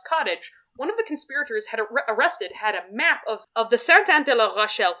Prévost cottage, one of the conspirators arrested had a map of the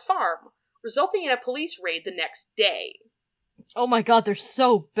Sainte-Anne-de-la-Rochelle farm, resulting in a police raid the next day. Oh my god, they're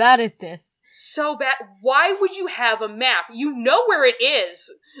so bad at this. So bad. Why would you have a map? You know where it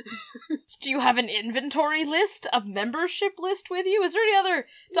is! Do you have an inventory list? A membership list with you? Is there any other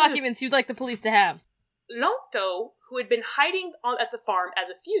documents you'd like the police to have? Lanctot, who had been hiding at the farm as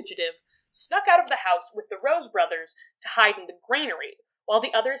a fugitive, snuck out of the house with the Rose brothers to hide in the granary, while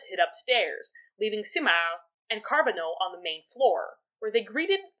the others hid upstairs, leaving Simard and Carbonneau on the main floor, where they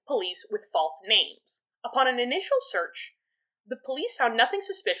greeted police with false names. Upon an initial search, the police found nothing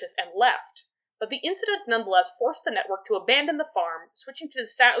suspicious and left, but the incident nonetheless forced the network to abandon the farm, switching to the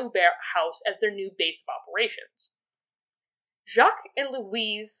Saint-Hubert house as their new base of operations. Jacques and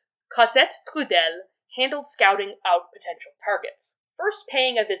Louise Cosette Trudel handled scouting out potential targets, first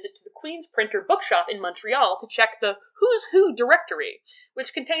paying a visit to the Queen's Printer bookshop in Montreal to check the Who's Who directory,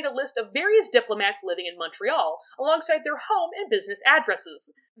 which contained a list of various diplomats living in Montreal, alongside their home and business addresses.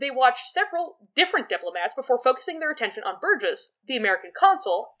 They watched several different diplomats before focusing their attention on Burgess, the American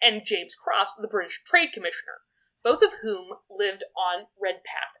consul, and James Cross, the British Trade Commissioner, both of whom lived on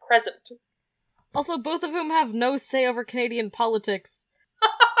Redpath Crescent. Also, both of whom have no say over Canadian politics.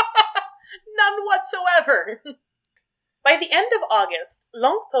 None whatsoever! By the end of August,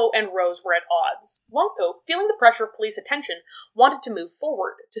 Lanctot and Rose were at odds. Lanctot, feeling the pressure of police attention, wanted to move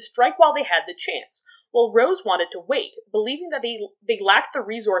forward, to strike while they had the chance, while Rose wanted to wait, believing that they lacked the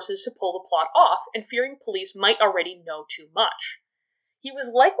resources to pull the plot off and fearing police might already know too much. He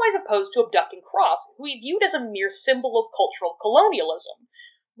was likewise opposed to abducting Cross, who he viewed as a mere symbol of cultural colonialism,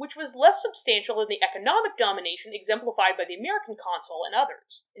 which was less substantial than the economic domination exemplified by the American consul and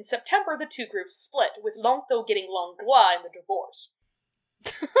others. In September, the two groups split, with Lanctot getting Langlois in the divorce.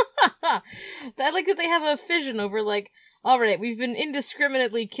 I like that they have a fission over, like, alright, we've been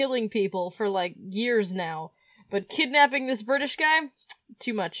indiscriminately killing people for, like, years now, but kidnapping this British guy?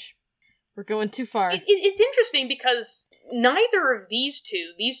 Too much. We're going too far. It's interesting because neither of these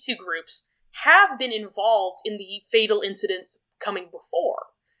two groups, have been involved in the fatal incidents coming before.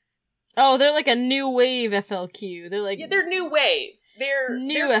 Oh, they're like a new wave FLQ. They're like... Yeah, they're new wave. They're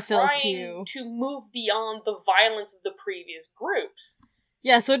FLQ. trying to move beyond the violence of the previous groups.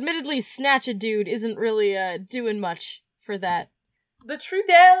 Yeah, so admittedly, Snatch a Dude isn't really doing much for that. The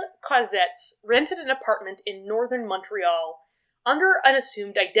Trudel Cosettes rented an apartment in northern Montreal under an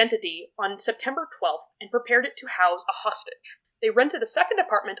assumed identity on September 12th and prepared it to house a hostage. They rented a second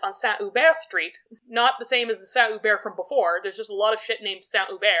apartment on Saint-Hubert Street, not the same as the Saint-Hubert from before, there's just a lot of shit named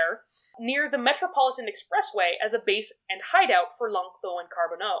Saint-Hubert, near the Metropolitan Expressway as a base and hideout for Lanctot and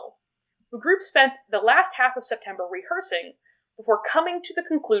Carbonneau. The group spent the last half of September rehearsing before coming to the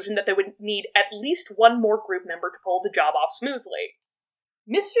conclusion that they would need at least one more group member to pull the job off smoothly.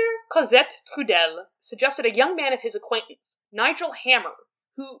 Mr. Cosette Trudel suggested a young man of his acquaintance, Nigel Hammer,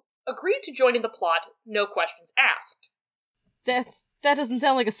 who agreed to join in the plot, no questions asked. That doesn't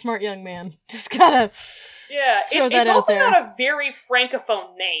sound like a smart young man. Just gotta throw that it's out also there. not a very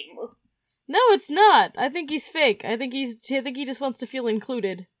francophone name. No, it's not. I think he's fake. I think he just wants to feel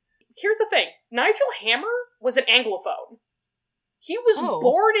included. Here's the thing. Nigel Hammer was an Anglophone. He was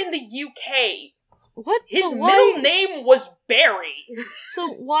born in the UK. What? His middle name was Barry. So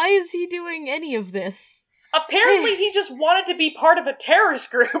why is he doing any of this? Apparently he just wanted to be part of a terrorist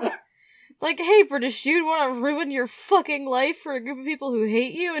group. Like, hey, British dude, want to ruin your fucking life for a group of people who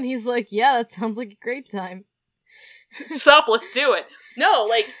hate you? And he's like, yeah, that sounds like a great time. Sup, let's do it. No,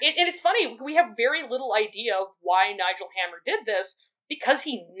 like, and it's funny, we have very little idea of why Nigel Hammer did this, because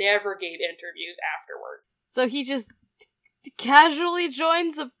he never gave interviews afterward. So he just casually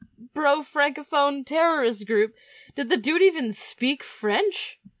joins a pro-francophone terrorist group. Did the dude even speak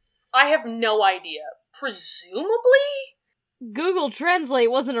French? I have no idea. Presumably? Google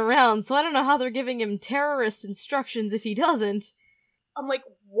Translate wasn't around, so I don't know how they're giving him terrorist instructions if he doesn't. I'm like,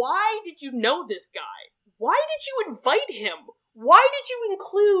 why did you know this guy? Why did you invite him? Why did you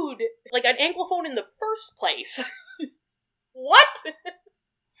include, like, an Anglophone in the first place? What?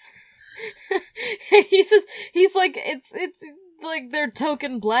 he's like, it's like their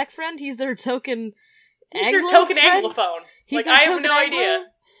token black friend, he's their token He's their token friend? Anglophone. He's like, I have token no Anglo? idea.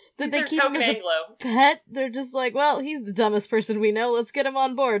 That He's they their keep him token as a Anglo. pet? They're just like, well, he's the dumbest person we know, let's get him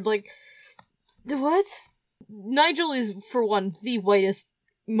on board. Like, what? Nigel is, for one, the whitest,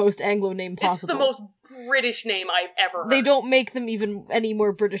 most Anglo name possible. It's the most British name I've ever heard. They don't make them even any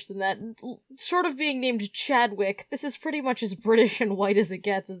more British than that. Short of being named Chadwick, this is pretty much as British and white as it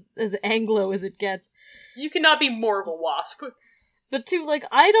gets, as Anglo as it gets. You cannot be more of a wasp. But two, like,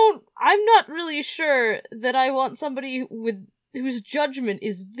 I'm not really sure that I want somebody whose judgment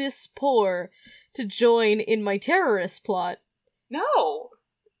is this poor to join in my terrorist plot. No.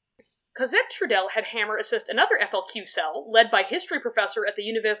 Cosette Trudel had Hammer assist another FLQ cell, led by history professor at the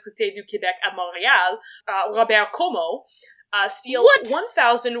Université du Québec at Montréal, Robert Como, steal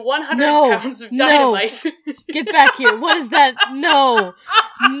 1,100 pounds of dynamite. No. Get back here. What is that? No.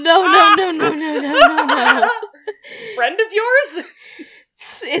 No. Friend of yours?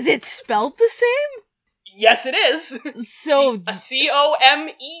 Is it spelled the same? Yes, it is. So Comeau.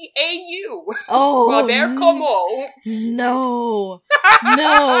 Oh, Robert Como. No,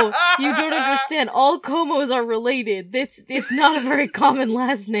 you don't understand. All Comos are related. It's not a very common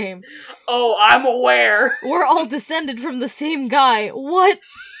last name. Oh, I'm aware. We're all descended from the same guy. What?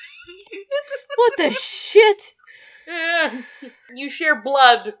 What the shit? You share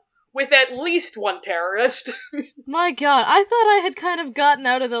blood with at least one terrorist. My god, I thought I had kind of gotten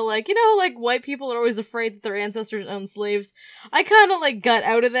out of the, like, you know, like, white people are always afraid that their ancestors owned slaves. I kind of, like, got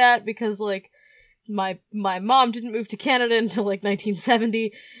out of that because, like, my mom didn't move to Canada until, like,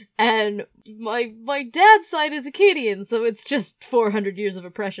 1970, and my dad's side is Acadian, so it's just 400 years of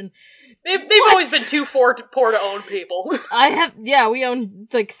oppression. They've always been too poor to own people. We own,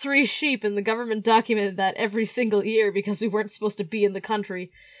 like, 3 sheep, and the government documented that every single year because we weren't supposed to be in the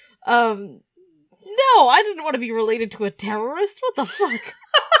country. No, I didn't want to be related to a terrorist. What the fuck?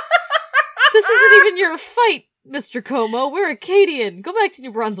 This isn't even your fight, Mr. Como. We're Acadian. Go back to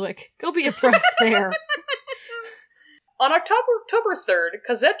New Brunswick. Go be oppressed there. On October 3rd,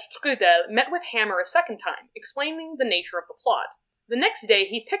 Cosette Trudel met with Hammer a second time, explaining the nature of the plot. The next day,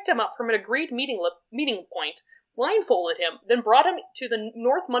 he picked him up from an agreed meeting point, blindfolded him, then brought him to the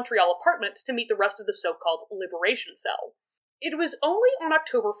North Montreal apartment to meet the rest of the so-called Liberation Cell. It was only on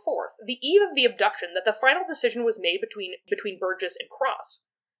October 4th, the eve of the abduction, that the final decision was made between Burgess and Cross.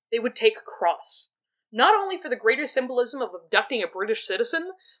 They would take Cross. Not only for the greater symbolism of abducting a British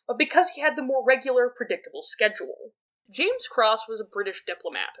citizen, but because he had the more regular, predictable schedule. James Cross was a British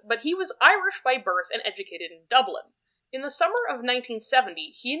diplomat, but he was Irish by birth and educated in Dublin. In the summer of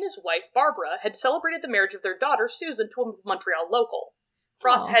 1970, he and his wife, Barbara, had celebrated the marriage of their daughter, Susan, to a Montreal local.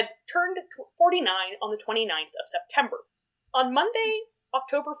 Cross Aw. had turned 49 on the 29th of September. On Monday,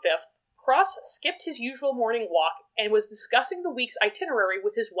 October 5th, Cross skipped his usual morning walk and was discussing the week's itinerary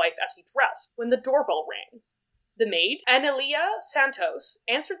with his wife as he dressed, when the doorbell rang. The maid, Anelia Santos,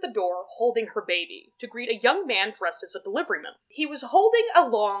 answered the door holding her baby to greet a young man dressed as a deliveryman. He was holding a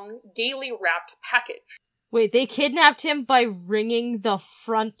long, gaily wrapped package. Wait, they kidnapped him by ringing the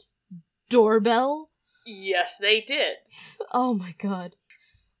front doorbell? Yes, they did. Oh my god.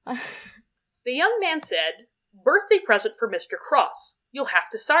 The young man said, "Birthday present for Mr. Cross. You'll have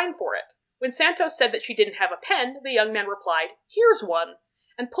to sign for it." When Santos said that she didn't have a pen, the young man replied, "Here's one,"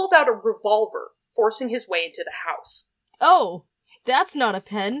 and pulled out a revolver, forcing his way into the house. Oh, that's not a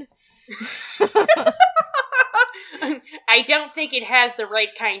pen. I don't think it has the right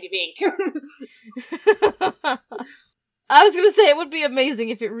kind of ink. I was gonna say, it would be amazing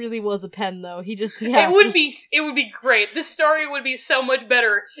if it really was a pen, though. He just, yeah. It would be great. This story would be so much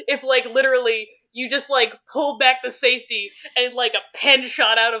better if, like, literally, you just, like, pulled back the safety and, like, a pen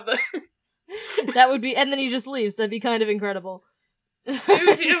shot out of the... That would be, and then he just leaves. That'd be kind of incredible.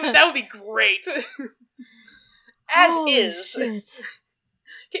 That would be great. As Holy is. shit.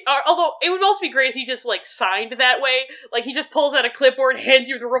 Although, it would also be great if he just, like, signed that way. Like, he just pulls out a clipboard, hands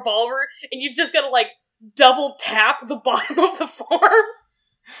you the revolver, and you've just gotta, like, double tap the bottom of the form.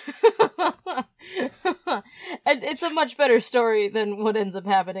 And it's a much better story than what ends up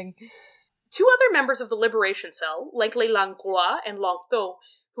happening. Two other members of the Liberation Cell, Langley Langlois and Langto,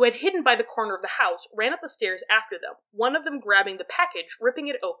 who had hidden by the corner of the house, ran up the stairs after them, one of them grabbing the package, ripping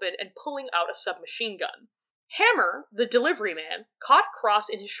it open, and pulling out a submachine gun. Hammer, the delivery man, caught Cross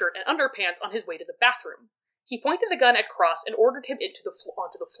in his shirt and underpants on his way to the bathroom. He pointed the gun at Cross and ordered him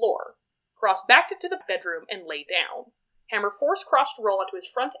onto the floor. Cross backed into the bedroom and lay down. Hammer forced Cross to roll onto his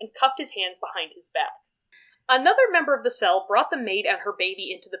front and cuffed his hands behind his back. Another member of the cell brought the maid and her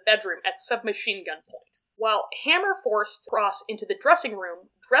baby into the bedroom at submachine gun point, while Hammer forced Cross into the dressing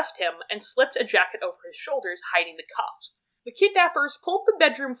room, dressed him, and slipped a jacket over his shoulders, hiding the cuffs. The kidnappers pulled the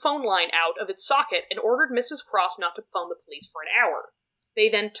bedroom phone line out of its socket and ordered Mrs. Cross not to phone the police for an hour. They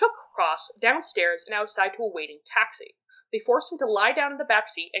then took Cross downstairs and outside to a waiting taxi. They forced him to lie down in the back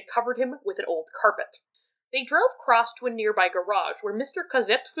seat and covered him with an old carpet. They drove Cross to a nearby garage where Mr.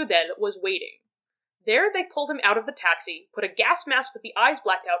 Cosette Trudel was waiting. There they pulled him out of the taxi, put a gas mask with the eyes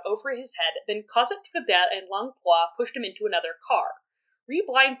blacked out over his head, then Cosette Trudel and Langlois pushed him into another car.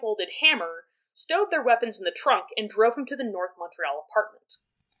 Re-blindfolded Hammer, stowed their weapons in the trunk, and drove him to the North Montreal apartment.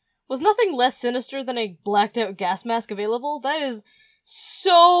 Was nothing less sinister than a blacked-out gas mask available? That is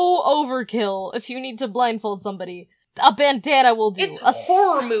so overkill if you need to blindfold somebody. A bandana will do. It's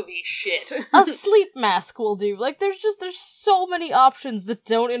horror movie shit. A sleep mask will do. Like, there's so many options that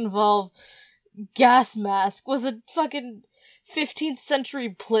don't involve gas mask. Was a fucking 15th century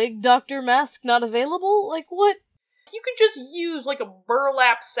plague doctor mask not available? Like, what? You could just use, like, a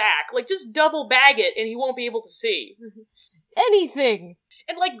burlap sack. Like, just double bag it and he won't be able to see. Anything.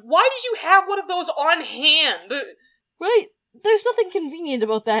 And, like, why did you have one of those on hand? Right? There's nothing convenient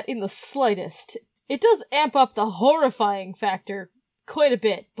about that in the slightest. It does amp up the horrifying factor quite a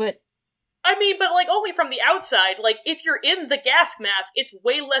bit, but... I mean, but, like, only from the outside. Like, if you're in the gas mask, it's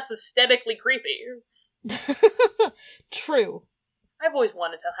way less aesthetically creepy. True. I've always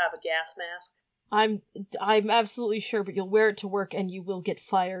wanted to have a gas mask. I'm absolutely sure, but you'll wear it to work and you will get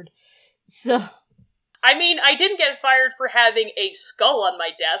fired. So... I mean, I didn't get fired for having a skull on my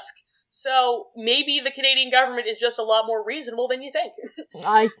desk, so maybe the Canadian government is just a lot more reasonable than you think.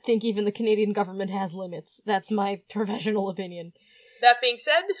 I think even the Canadian government has limits. That's my professional opinion. That being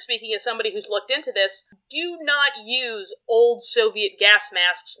said, speaking as somebody who's looked into this, do not use old Soviet gas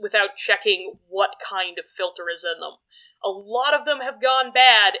masks without checking what kind of filter is in them. A lot of them have gone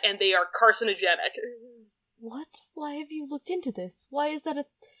bad, and they are carcinogenic. What? Why have you looked into this? Why is that a...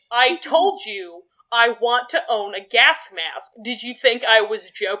 I told you I want to own a gas mask. Did you think I was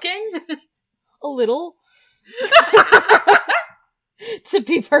joking? A little. To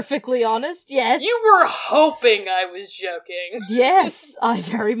be perfectly honest, yes. You were hoping I was joking. Yes, I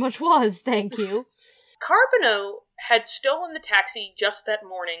very much was, thank you. Carbonneau had stolen the taxi just that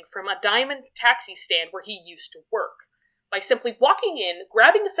morning from a diamond taxi stand where he used to work, by simply walking in,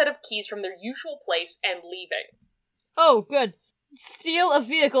 grabbing a set of keys from their usual place, and leaving. Oh, good. Steal a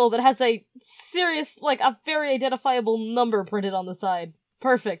vehicle that has a serious, like, a very identifiable number printed on the side.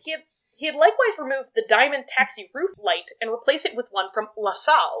 Perfect. He had likewise removed the diamond taxi roof light and replaced it with one from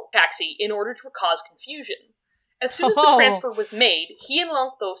LaSalle taxi in order to cause confusion. As soon as the transfer was made, he and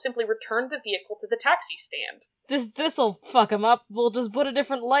Langto simply returned the vehicle to the taxi stand. This'll fuck him up. We'll just put a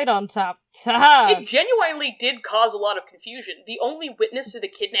different light on top. Haha! It genuinely did cause a lot of confusion. The only witness to the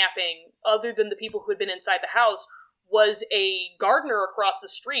kidnapping, other than the people who had been inside the house, was a gardener across the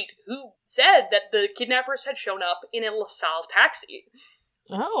street who said that the kidnappers had shown up in a LaSalle taxi.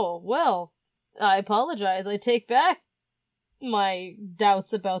 Oh, well, I apologize. I take back my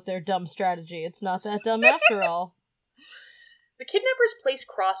doubts about their dumb strategy. It's not that dumb after all. The kidnappers placed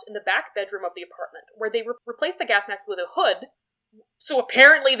Cross in the back bedroom of the apartment, where they replaced the gas mask with a hood, so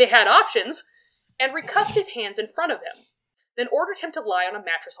apparently they had options, and recuffed his hands in front of him, then ordered him to lie on a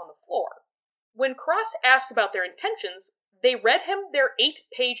mattress on the floor. When Cross asked about their intentions, they read him their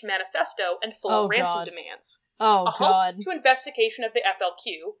 8-page manifesto and full ransom demands. Oh, a halt to investigation of the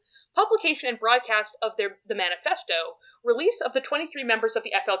FLQ, publication and broadcast of the manifesto, release of the 23 members of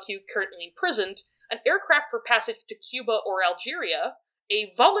the FLQ currently imprisoned, an aircraft for passage to Cuba or Algeria,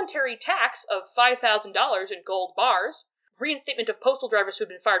 a voluntary tax of $5,000 in gold bars, reinstatement of postal drivers who had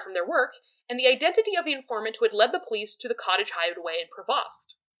been fired from their work, and the identity of the informant who had led the police to the cottage hideaway in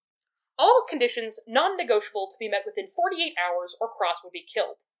Prevost. All conditions non-negotiable to be met within 48 hours or Cross would be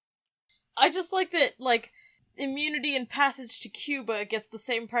killed. I just like that, immunity and passage to Cuba gets the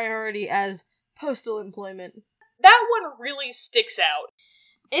same priority as postal employment. That one really sticks out.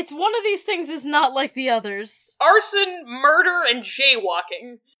 It's one of these things is not like the others. Arson, murder, and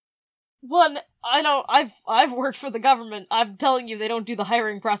jaywalking. One, I've worked for the government. I'm telling you, they don't do the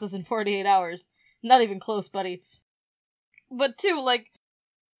hiring process in 48 hours. Not even close, buddy. But two,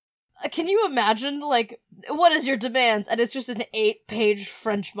 can you imagine, what is your demands? And it's just an 8-page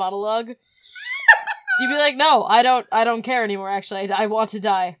French monologue. You'd be like, no, I don't care anymore, actually. I want to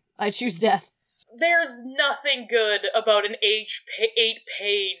die. I choose death. There's nothing good about an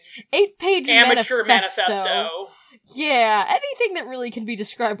 8-page amateur manifesto. Yeah, anything that really can be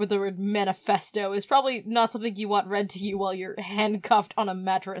described with the word manifesto is probably not something you want read to you while you're handcuffed on a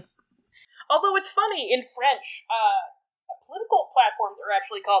mattress. Although it's funny, in French, political platforms are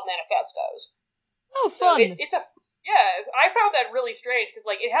actually called manifestos. Oh, fun. So I found that really strange, because,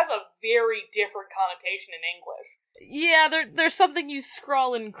 it has a very different connotation in English. Yeah, there's something you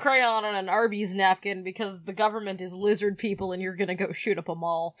scrawl in crayon on an Arby's napkin because the government is lizard people and you're gonna go shoot up a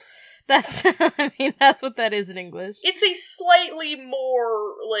mall. That's what that is in English. It's a slightly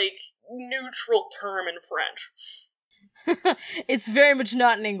more, neutral term in French. It's very much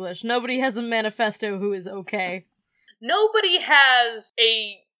not in English. Nobody has a manifesto who is okay. Nobody has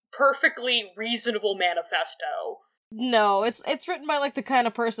a perfectly reasonable manifesto. No, it's written by, the kind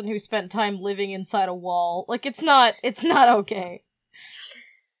of person who spent time living inside a wall. It's not okay.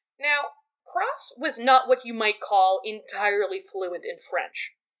 Now, Cross was not what you might call entirely fluent in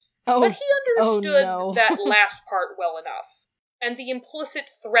French. Oh, but he understood that last part well enough, and the implicit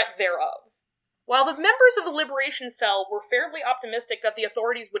threat thereof. While the members of the Liberation Cell were fairly optimistic that the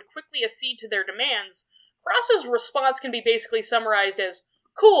authorities would quickly accede to their demands, Cross's response can be basically summarized as,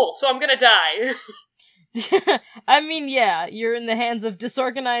 "Cool, so I'm gonna die." I mean, yeah, you're in the hands of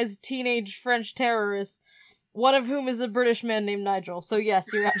disorganized teenage French terrorists, one of whom is a British man named Nigel, so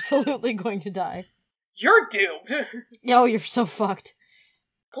yes, you're absolutely going to die. You're doomed! Oh, you're so fucked.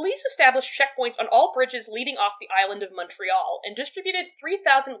 Police established checkpoints on all bridges leading off the island of Montreal, and distributed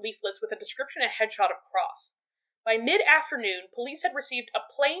 3,000 leaflets with a description and headshot of Cross. By mid-afternoon, police had received a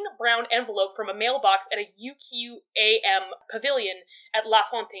plain brown envelope from a mailbox at a UQAM pavilion at La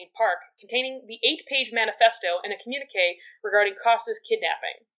Fontaine Park, containing the 8-page manifesto and a communique regarding Cross's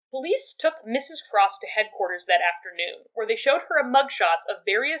kidnapping. Police took Mrs. Cross to headquarters that afternoon, where they showed her mugshots of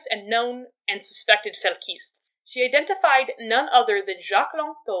various and known and suspected felkistes. She identified none other than Jacques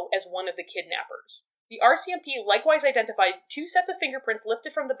Lanto as one of the kidnappers. The RCMP likewise identified 2 sets of fingerprints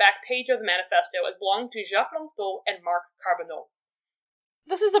lifted from the back page of the manifesto as belonging to Jacques Lanto and Marc Carbonneau.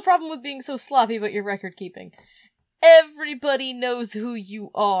 This is the problem with being so sloppy about your record keeping. Everybody knows who you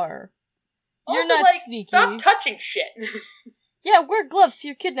are. You're also, not sneaky. Stop touching shit. Yeah, wear gloves to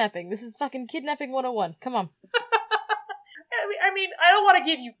your kidnapping. This is fucking kidnapping 101. Come on. I mean, I don't want to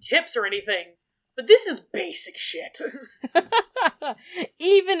give you tips or anything, but this is basic shit.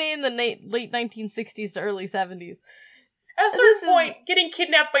 Even in the late 1960s to early 70s. At a certain point, getting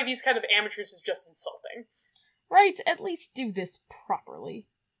kidnapped by these kind of amateurs is just insulting. Right, at least do this properly.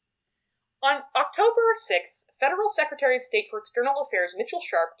 On October 6th, Federal Secretary of State for External Affairs Mitchell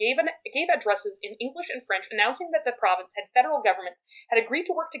Sharp gave addresses in English and French announcing that the province and federal government had agreed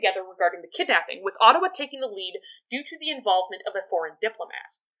to work together regarding the kidnapping, with Ottawa taking the lead due to the involvement of a foreign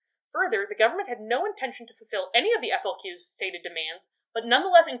diplomat. Further, the government had no intention to fulfill any of the FLQ's stated demands, but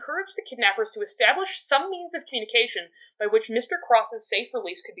nonetheless encouraged the kidnappers to establish some means of communication by which Mr. Cross's safe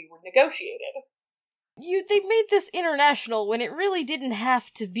release could be negotiated. They made this international when it really didn't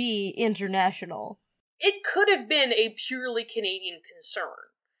have to be international. It could have been a purely Canadian concern.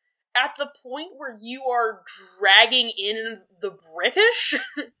 At the point where you are dragging in the British?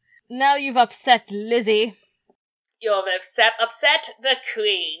 Now you've upset Lizzie. You've upset the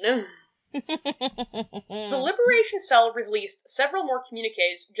Queen. The Liberation Cell released several more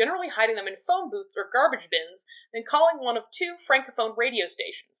communiques, generally hiding them in phone booths or garbage bins, then calling one of two francophone radio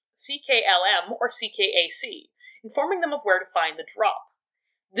stations, CKLM or CKAC, informing them of where to find the drop.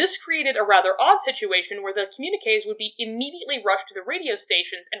 This created a rather odd situation where the communiques would be immediately rushed to the radio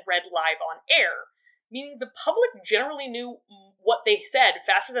stations and read live on air, meaning the public generally knew what they said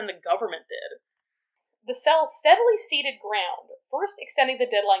faster than the government did. The cell steadily ceded ground, first extending the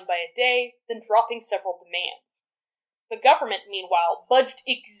deadline by a day, then dropping several demands. The government, meanwhile, budged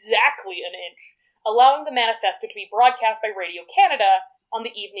exactly an inch, allowing the manifesto to be broadcast by Radio Canada on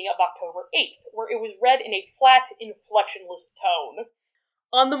the evening of October 8th, where it was read in a flat, inflectionless tone.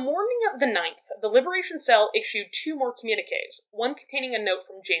 On the morning of the 9th, the Liberation Cell issued two more communiques, one containing a note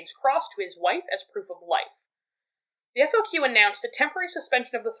from James Cross to his wife as proof of life. The FLQ announced a temporary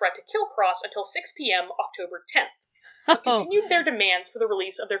suspension of the threat to kill Cross until 6 p.m. October 10th, but continued their demands for the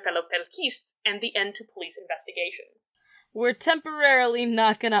release of their fellow Felkistes and the end to police investigation. We're temporarily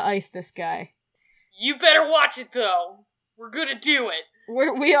not gonna ice this guy. You better watch it, though. We're gonna do it.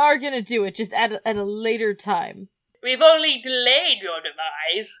 We are gonna do it, just at a later time. We've only delayed your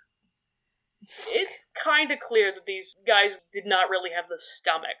demise. It's kinda clear that these guys did not really have the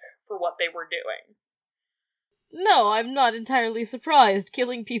stomach for what they were doing. No, I'm not entirely surprised.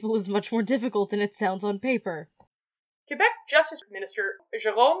 Killing people is much more difficult than it sounds on paper. Quebec Justice Minister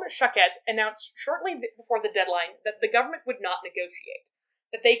Jérôme Charette announced shortly before the deadline that the government would not negotiate.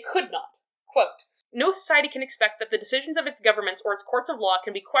 That they could not. Quote, "No society can expect that the decisions of its governments or its courts of law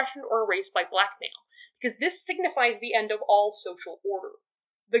can be questioned or erased by blackmail, because this signifies the end of all social order.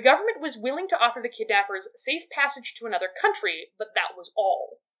 The government was willing to offer the kidnappers safe passage to another country, but that was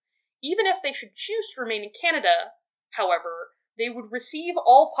all. Even if they should choose to remain in Canada, however, they would receive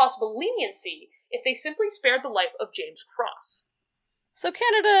all possible leniency if they simply spared the life of James Cross." So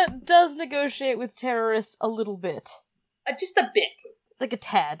Canada does negotiate with terrorists a little bit. Just a bit. Like a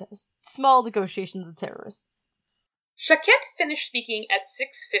tad. Small negotiations with terrorists. Charette finished speaking at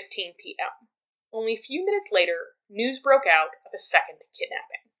 6:15 p.m. Only a few minutes later, news broke out of a second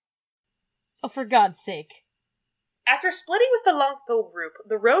kidnapping. Oh, for God's sake. After splitting with the Langto group,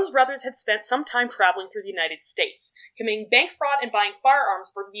 the Rose brothers had spent some time traveling through the United States, committing bank fraud and buying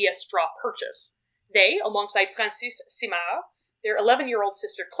firearms via straw purchase. They, alongside Francis Simard, their 11-year-old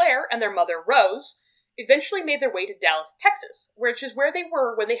sister Claire, and their mother Rose, eventually made their way to Dallas, Texas, which is where they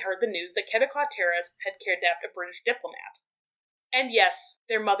were when they heard the news that Quebecois terrorists had kidnapped a British diplomat. And yes,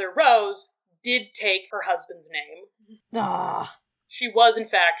 their mother Rose did take her husband's name. Ah. She was, in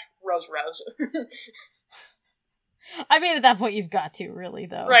fact, Rose. I mean, at that point, you've got to, really,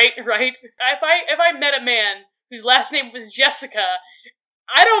 though. Right. If I met a man whose last name was Jessica,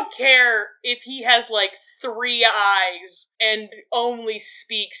 I don't care if he has, 3 eyes and only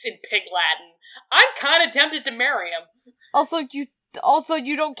speaks in Pig Latin. I'm kind of tempted to marry him. Also,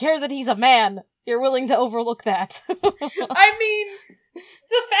 you don't care that he's a man. You're willing to overlook that. I mean,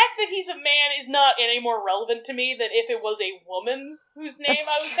 the fact that he's a man is not any more relevant to me than if it was a woman whose name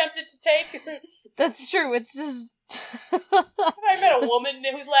I was tempted to take. That's true, it's just... If I met a woman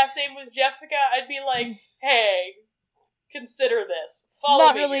whose last name was Jessica, I'd be like, hey, consider this. Follow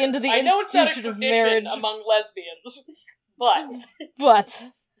not me really here. into the I know institution it's not a of tradition marriage among lesbians,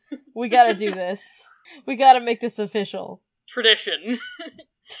 but we gotta do this. We gotta make this official. Tradition.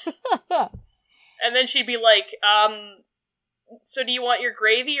 And then she'd be like, so do you want your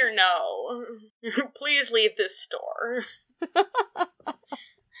gravy or no? Please leave this store.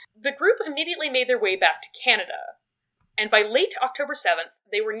 The group immediately made their way back to Canada, and by late October 7th,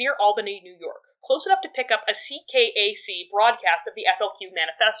 they were near Albany, New York, close enough to pick up a CKAC broadcast of the FLQ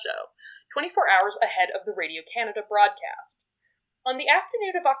manifesto, 24 hours ahead of the Radio Canada broadcast. On the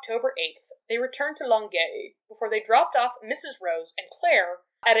afternoon of October 8th, they returned to Longueuil before they dropped off Mrs. Rose and Claire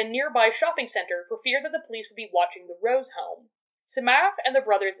at a nearby shopping center for fear that the police would be watching the Rose home. Simard and the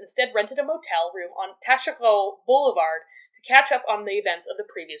brothers instead rented a motel room on Taschereau Boulevard to catch up on the events of the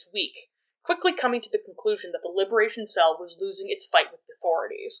previous week, quickly coming to the conclusion that the Liberation Cell was losing its fight with the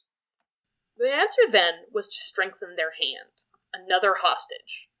authorities. The answer then was to strengthen their hand. Another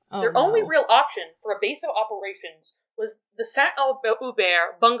hostage. Their only real option for a base of operations was the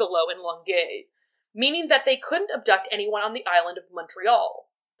Saint-Hubert bungalow in Longueuil, meaning that they couldn't abduct anyone on the island of Montreal.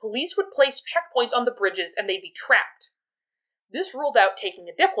 Police would place checkpoints on the bridges and they'd be trapped. This ruled out taking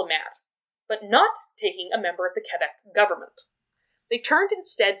a diplomat, but not taking a member of the Quebec government. They turned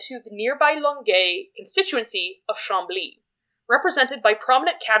instead to the nearby Longueuil constituency of Chambly, represented by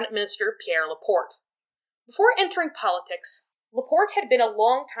prominent cabinet minister Pierre Laporte. Before entering politics, Laporte had been a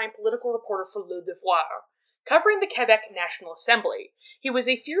long-time political reporter for Le Devoir, covering the Quebec National Assembly. He was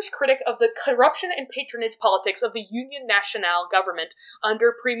a fierce critic of the corruption and patronage politics of the Union Nationale government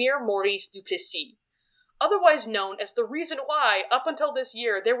under Premier Maurice Duplessis, otherwise known as the reason why, up until this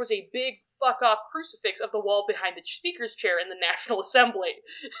year, there was a big fuck-off crucifix of the wall behind the speaker's chair in the National Assembly.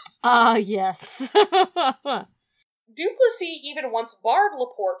 Ah, yes. Duplessis even once barred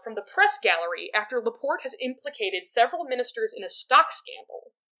Laporte from the press gallery after Laporte has implicated several ministers in a stock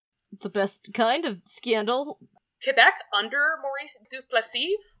scandal. The best kind of scandal. Quebec, under Maurice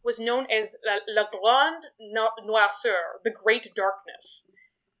Duplessis, was known as La Grande Noirceur, the Great Darkness.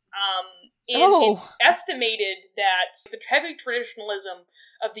 It's estimated that the heavy traditionalism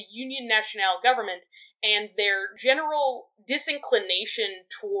of the Union Nationale government and their general disinclination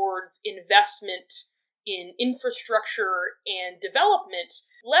towards investment in infrastructure and development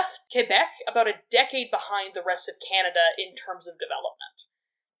left Quebec about a decade behind the rest of Canada in terms of development.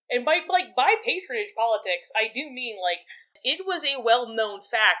 And by patronage politics, I do mean, it was a well-known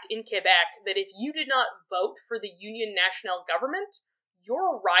fact in Quebec that if you did not vote for the Union Nationale government,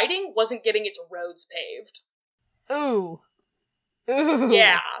 your riding wasn't getting its roads paved. Ooh. Ooh.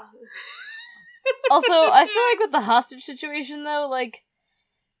 Yeah. Also, I feel like with the hostage situation, though,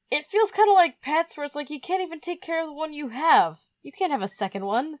 it feels kind of like pets, where it's like, you can't even take care of the one you have. You can't have a second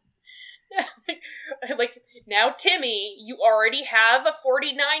one. Yeah, now, Timmy, you already have a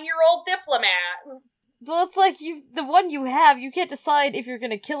 49-year-old diplomat. Well, it's like, the one you have, you can't decide if you're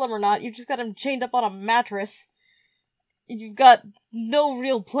gonna kill him or not. You've just got him chained up on a mattress. You've got no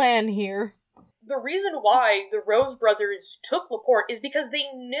real plan here. The reason why the Rose brothers took Laporte is because they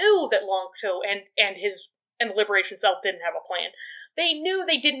knew that Longto and the Liberation Cell didn't have a plan. They knew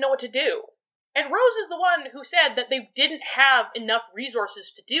they didn't know what to do. And Rose is the one who said that they didn't have enough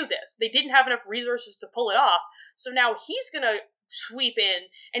resources to do this. They didn't have enough resources to pull it off. So now he's gonna sweep in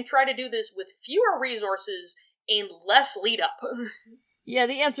and try to do this with fewer resources and less lead up. Yeah,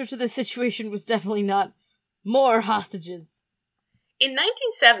 the answer to this situation was definitely not more hostages. In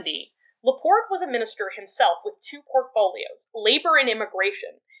 1970, Laporte was a minister himself with two portfolios, labor and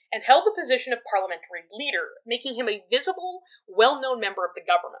immigration, and held the position of parliamentary leader, making him a visible, well-known member of the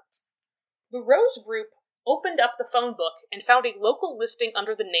government. The Rose Group opened up the phone book and found a local listing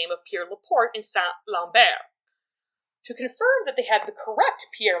under the name of Pierre Laporte in Saint-Lambert. To confirm that they had the correct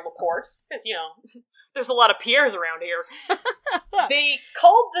Pierre Laporte, because, there's a lot of Pierres around here, they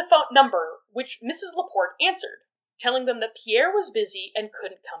called the phone number, which Mrs. Laporte answered, telling them that Pierre was busy and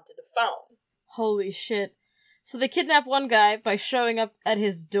couldn't come to the phone. Holy shit. So they kidnap one guy by showing up at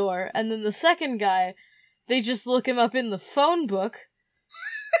his door, and then the second guy, they just look him up in the phone book.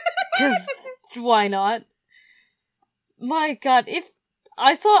 Because why not? My god, if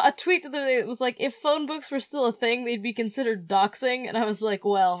I saw a tweet the other day that was like, if phone books were still a thing, they'd be considered doxing, and I was like,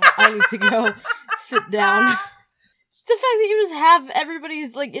 well, I need to go sit down. The fact that you just have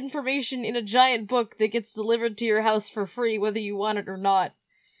everybody's, information in a giant book that gets delivered to your house for free, whether you want it or not.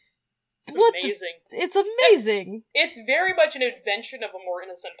 It's amazing. It's amazing. It's very much an invention of a more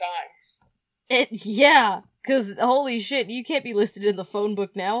innocent time. Yeah, because holy shit, you can't be listed in the phone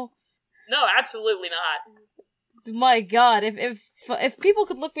book now. No, absolutely not. My god, if people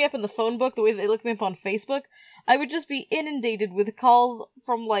could look me up in the phone book the way they look me up on Facebook, I would just be inundated with calls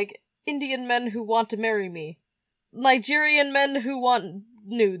from, Indian men who want to marry me. Nigerian men who want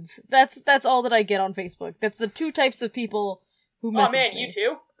nudes. That's all that I get on Facebook. That's the two types of people who message me. Oh man, you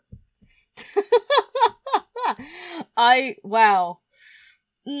too? Wow.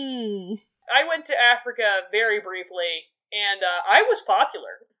 I went to Africa very briefly, and I was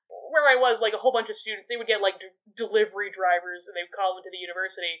popular. Where I was, a whole bunch of students, they would get, delivery drivers, and they would call them to the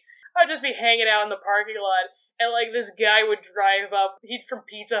university. I'd just be hanging out in the parking lot, and, this guy would drive up, he's from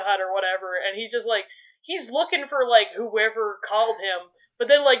Pizza Hut or whatever, and he's just, he's looking for, whoever called him, but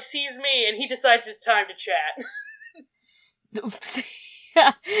then, sees me, and he decides it's time to chat.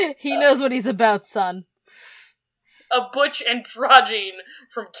 He knows what he's about, son. A butch androgyne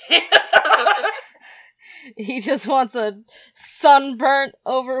from Canada. He just wants a sunburnt,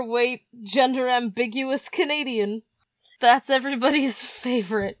 overweight, gender-ambiguous Canadian. That's everybody's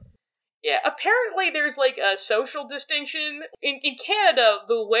favorite. Yeah, apparently there's, a social distinction. In Canada,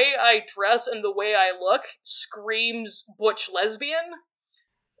 the way I dress and the way I look screams butch lesbian.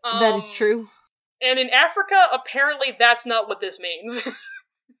 That is true. And in Africa, apparently that's not what this means.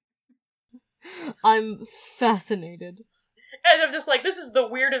 I'm fascinated. And I'm just like, this is the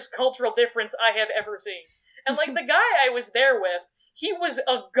weirdest cultural difference I have ever seen. And, like, the guy I was there with, he was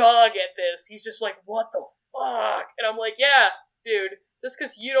agog at this. He's just like, what the fuck? And I'm like, yeah, dude, just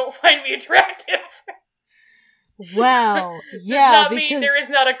because you don't find me attractive Wow. does Yeah, not because mean there is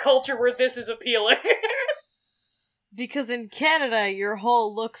not a culture where this is appealing. because in Canada, your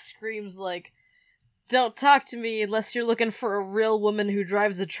whole look screams like, don't talk to me unless you're looking for a real woman who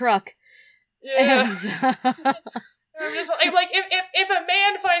drives a truck. Yeah. And I'm like, if a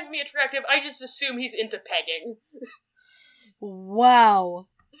man finds me attractive, I just assume he's into pegging. wow.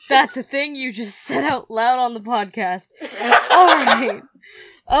 That's a thing you just said out loud on the podcast. Alright.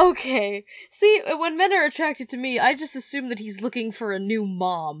 Okay. See, when men are attracted to me, I just assume that he's looking for a new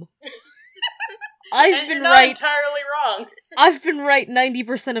mom. I've And been you're not right. entirely wrong. I've been right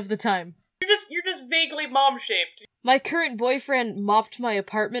 90% of the time. You're just vaguely mom-shaped. My current boyfriend mopped my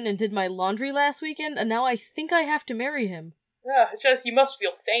apartment and did my laundry last weekend, and now I think I have to marry him. It's just, you must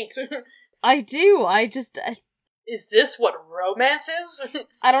feel faint. I do. Is this what romance is?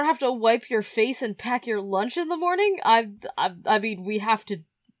 I don't have to wipe your face and pack your lunch in the morning. I mean, we have to.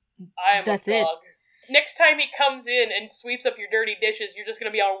 I'm That's a it. dog. Next time he comes in and sweeps up your dirty dishes, you're just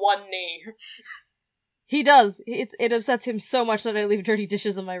gonna be on one knee. He does. It upsets him so much that I leave dirty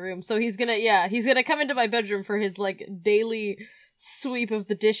dishes in my room. So he's gonna come into my bedroom for his, like, daily sweep of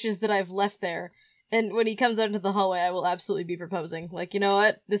the dishes that I've left there. And when he comes out into the hallway, I will absolutely be proposing. Like, you know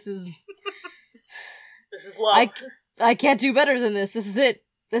what? This is love. I can't do better than this. This is it.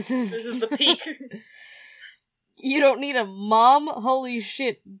 This is the peak. You don't need a mom? Holy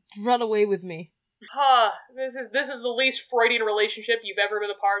shit. Run away with me. This is the least Freudian relationship you've ever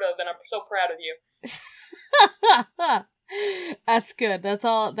been a part of, and I'm so proud of you. That's good. That's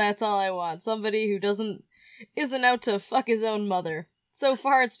all I want. Somebody who isn't out to fuck his own mother. So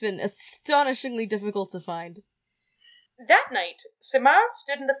far it's been astonishingly difficult to find. That night, Samar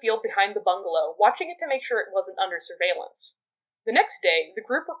stood in the field behind the bungalow, watching it to make sure it wasn't under surveillance. The next day, the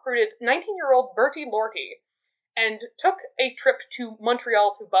group recruited 19-year-old Bertie Lorty and took a trip to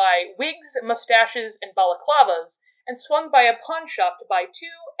Montreal to buy wigs, mustaches, and balaclavas, and swung by a pawn shop to buy 2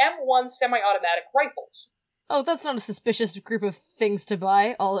 M1 semi-automatic rifles. Oh, that's not a suspicious group of things to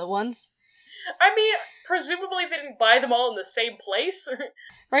buy all at once. I mean, presumably they didn't buy them all in the same place.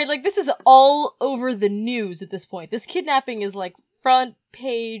 Right, like, this is all over the news at this point. This kidnapping is, like, front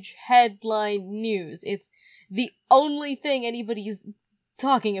page headline news. It's the only thing anybody's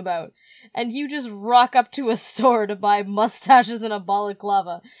talking about. And you just rock up to a store to buy mustaches and a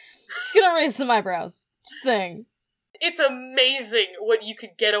balaclava. It's gonna raise some eyebrows. Just saying. It's amazing what you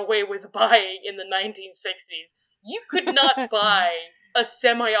could get away with buying in the 1960s. You could not buy a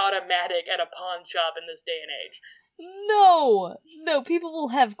semi-automatic at a pawn shop in this day and age. No, people will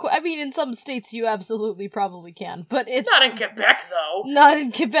have... I mean, in some states you absolutely probably can, but it's... Not in Quebec, though. Not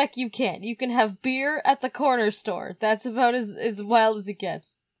in Quebec you can't. You can have beer at the corner store. That's about as wild as it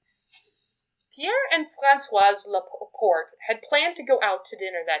gets. Pierre and Françoise Laporte had planned to go out to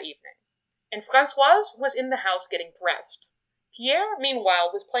dinner that evening, and Françoise was in the house getting dressed. Pierre,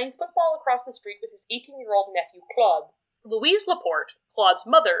 meanwhile, was playing football across the street with his 18-year-old nephew, Claude. Louise Laporte, Claude's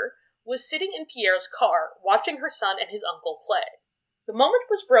mother, was sitting in Pierre's car, watching her son and his uncle play. The moment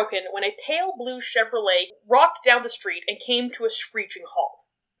was broken when a pale blue Chevrolet rocked down the street and came to a screeching halt.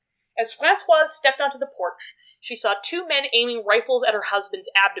 As Françoise stepped onto the porch, she saw 2 men aiming rifles at her husband's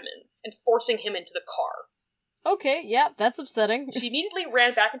abdomen and forcing him into the car. Okay, yeah, that's upsetting. She immediately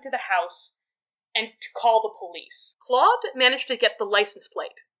ran back into the house and to call the police. Claude managed to get the license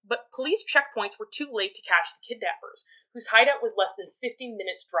plate, but police checkpoints were too late to catch the kidnappers, whose hideout was less than 15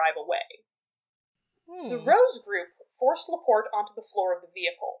 minutes' drive away. The Rose group forced Laporte onto the floor of the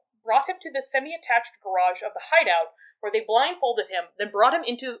vehicle, brought him to the semi-attached garage of the hideout, where they blindfolded him, then brought him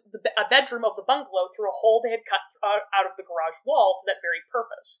into a bedroom of the bungalow through a hole they had cut out of the garage wall for that very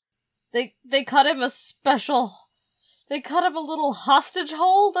purpose. They cut him They cut him a little hostage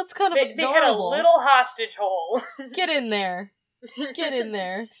hole? That's kind of adorable. They had a little hostage hole. Get in there. Just get in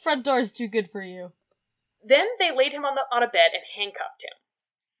there. The front door's too good for you. Then they laid him on a bed and handcuffed him.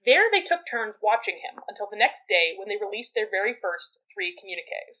 There they took turns watching him until the next day when they released their very first 3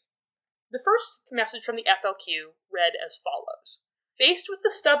 communiques. The first message from the FLQ read as follows. Faced with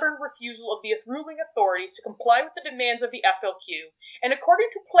the stubborn refusal of the ruling authorities to comply with the demands of the FLQ, and according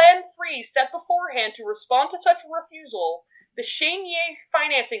to Plan 3 set beforehand to respond to such a refusal, the Chenier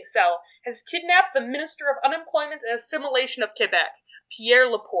Financing Cell has kidnapped the Minister of Unemployment and Assimilation of Quebec, Pierre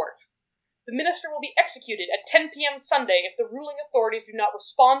Laporte. The minister will be executed at 10 p.m. Sunday if the ruling authorities do not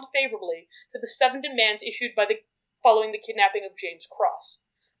respond favorably to the 7 demands issued following the kidnapping of James Cross.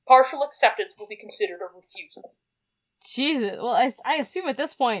 Partial acceptance will be considered a refusal. Jesus. Well, I assume at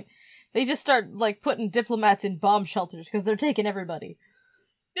this point, they just start, like, putting diplomats in bomb shelters, because they're taking everybody.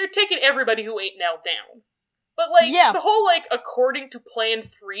 They're taking everybody who ain't nailed down. But, like, Yeah. the whole, like, according to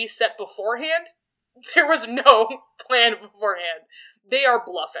Plan 3 set beforehand, there was no plan beforehand. They are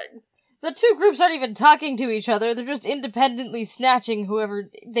bluffing. The two groups aren't even talking to each other, they're just independently snatching whoever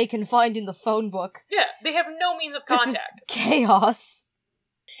they can find in the phone book. Yeah, they have no means of This contact. is chaos.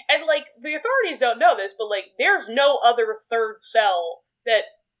 And, like, the authorities don't know this, but, like, there's no other third cell that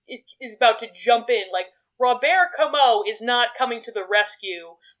is about to jump in. Like, Robert Camus is not coming to the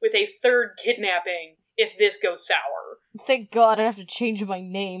rescue with a third kidnapping if this goes sour. Thank God I have to change my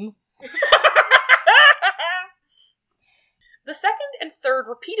name. The second and third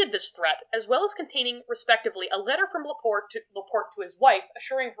repeated this threat, as well as containing, respectively, a letter from Laporte to his wife,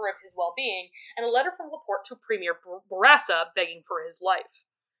 assuring her of his well-being, and a letter from Laporte to Premier Bourassa, begging for his life.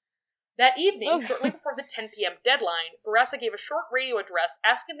 That evening, shortly before the 10 p.m. deadline, Bourassa gave a short radio address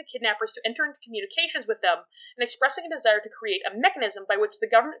asking the kidnappers to enter into communications with them and expressing a desire to create a mechanism by which the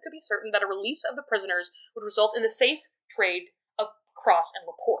government could be certain that a release of the prisoners would result in the safe trade of Cross and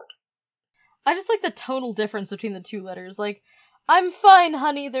Laporte. I just like the tonal difference between the two letters. Like, I'm fine,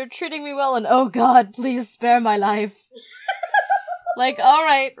 honey, they're treating me well, and oh God, please spare my life. Like,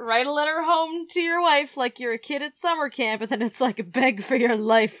 alright, write a letter home to your wife like you're a kid at summer camp, and then it's like, beg for your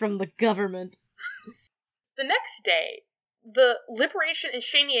life from the government. The next day, the Liberation and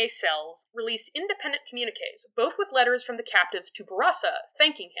Chenier cells released independent communiques, both with letters from the captives to Bourassa,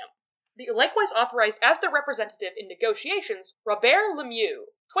 thanking him. They likewise authorized as their representative in negotiations Robert Lemieux,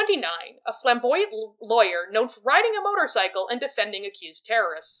 29, a flamboyant lawyer known for riding a motorcycle and defending accused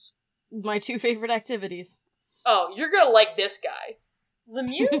terrorists. My two favorite activities. Oh, you're gonna like this guy.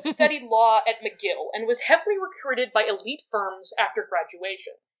 Lemieux studied law at McGill and was heavily recruited by elite firms after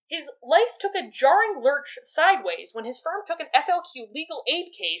graduation. His life took a jarring lurch sideways when his firm took an FLQ legal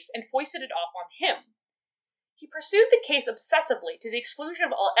aid case and foisted it off on him. He pursued the case obsessively to the exclusion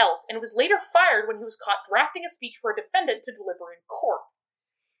of all else and was later fired when he was caught drafting a speech for a defendant to deliver in court.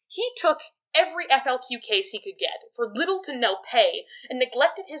 He took every FLQ case he could get, for little to no pay, and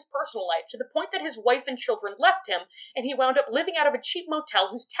neglected his personal life to the point that his wife and children left him, and he wound up living out of a cheap motel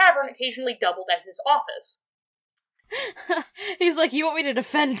whose tavern occasionally doubled as his office. He's like, you want me to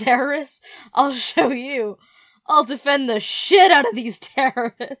defend terrorists? I'll show you. I'll defend the shit out of these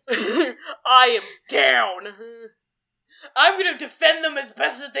terrorists. I am down. I'm gonna defend them as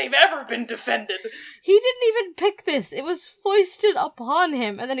best as they've ever been defended. He didn't even pick this. It was foisted upon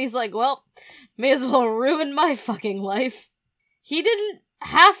him. And then he's like, well, may as well ruin my fucking life. He didn't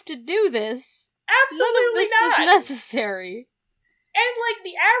have to do this. Absolutely None of this not. was necessary. And, like,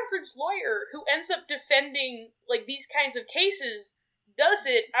 the average lawyer who ends up defending, like, these kinds of cases does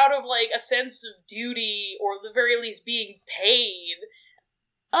it out of, like, a sense of duty, or at the very least being paid.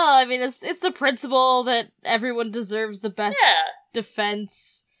 Oh, I mean, it's the principle that everyone deserves the best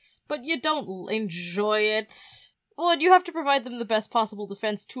defense, but you don't enjoy it. Well, and you have to provide them the best possible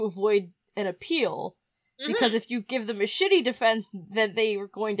defense to avoid an appeal, because if you give them a shitty defense, then they are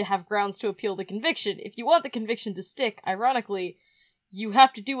going to have grounds to appeal the conviction. If you want the conviction to stick, ironically, you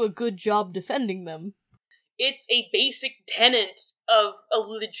have to do a good job defending them. It's a basic tenet of a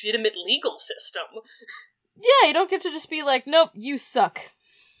legitimate legal system. Yeah, you don't get to just be like, nope, you suck.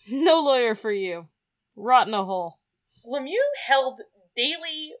 No lawyer for you. Rot in a hole. Lemieux held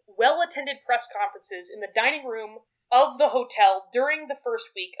daily, well-attended press conferences in the dining room of the hotel during the first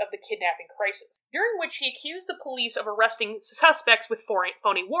week of the kidnapping crisis, during which he accused the police of arresting suspects with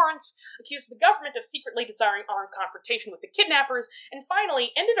phony warrants, accused the government of secretly desiring armed confrontation with the kidnappers, and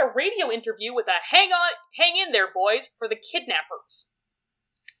finally ended a radio interview with a hang in there, boys, for the kidnappers.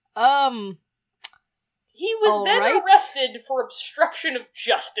 He was then arrested for obstruction of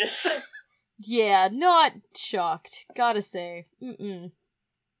justice. Yeah, not shocked. Gotta say.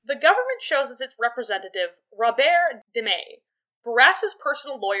 The government chose as its representative Robert Demey, Bourassa's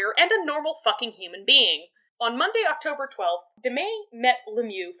personal lawyer and a normal fucking human being. On Monday, October 12th, Demey met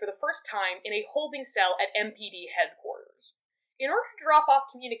Lemieux for the first time in a holding cell at MPD headquarters. In order to drop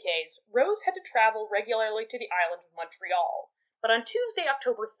off communiques, Rose had to travel regularly to the island of Montreal. But on Tuesday,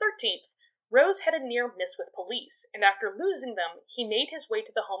 October 13th, Rose had a near miss with police, and after losing them, he made his way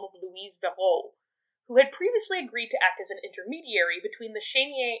to the home of Louise Verreau, who had previously agreed to act as an intermediary between the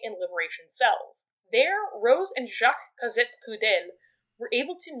Chenier and Liberation cells. There, Rose and Jacques Cosette-Coudel were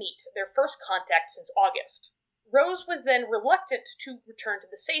able to meet, their first contact since August. Rose was then reluctant to return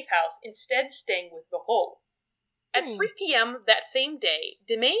to the safe house, instead staying with Verreau. At 3 p.m. that same day,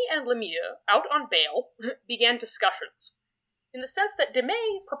 Demey and Lemieux, out on bail, began discussions. in the sense that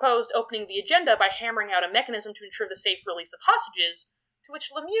DeMay proposed opening the agenda by hammering out a mechanism to ensure the safe release of hostages, to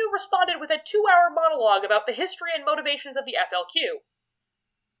which Lemieux responded with a 2-hour monologue about the history and motivations of the FLQ.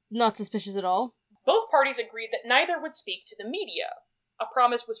 Not suspicious at all. Both parties agreed that neither would speak to the media, a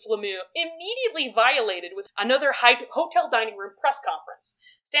promise which Lemieux immediately violated with another hotel dining room press conference,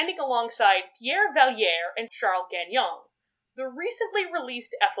 standing alongside Pierre Valliere and Charles Gagnon, the recently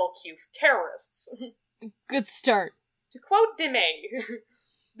released FLQ terrorists. Good start. To quote DeMay,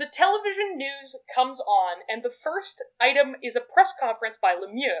 the television news comes on, and the first item is a press conference by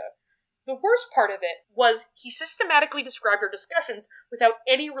Lemieux. The worst part of it was he systematically described our discussions without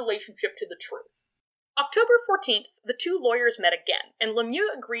any relationship to the truth. October 14th, the two lawyers met again, and Lemieux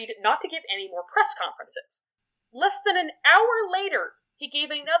agreed not to give any more press conferences. Less than an hour later, he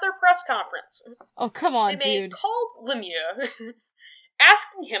gave another press conference. Oh, come on, DeMay dude. called Lemieux,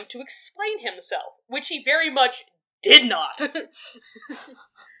 asking him to explain himself, which he very much did not.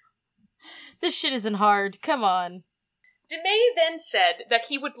 This shit isn't hard. Come on. DeMay then said that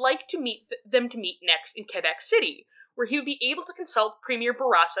he would like them to meet next in Quebec City, where he would be able to consult Premier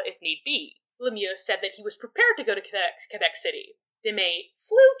Bourassa if need be. Lemieux said that he was prepared to go to Quebec City. DeMay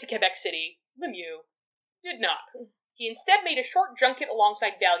flew to Quebec City. Lemieux did not. He instead made a short junket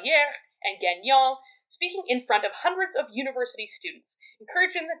alongside Valliere and Gagnon, speaking in front of hundreds of university students,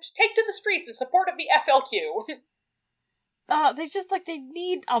 encouraging them to take to the streets in support of the FLQ. They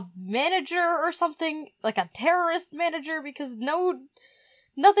need a manager or something, like a terrorist manager, because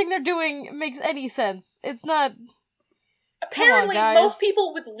nothing they're doing makes any sense. It's not... Apparently, Come on, guys. most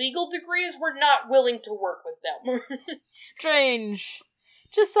people with legal degrees were not willing to work with them. Strange.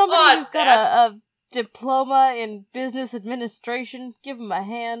 Just somebody who's got a diploma in business administration. Give him a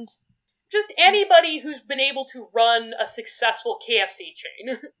hand. Just anybody who's been able to run a successful KFC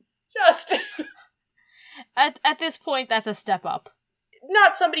chain. Just... At this point, that's a step up.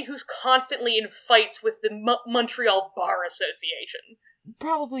 Not somebody who's constantly in fights with the Montreal Bar Association.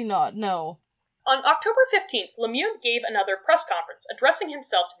 Probably not, no. On October 15th, Lemieux gave another press conference, addressing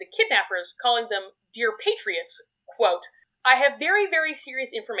himself to the kidnappers, calling them Dear Patriots, quote, I have very, very serious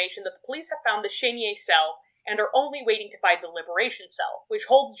information that the police have found the Chenier cell and are only waiting to find the Liberation cell, which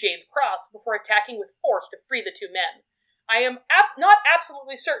holds James Cross, before attacking with force to free the two men. I am not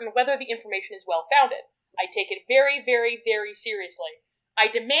absolutely certain whether the information is well-founded. I take it very, very, very seriously.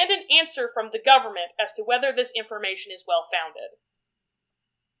 I demand an answer from the government as to whether this information is well-founded.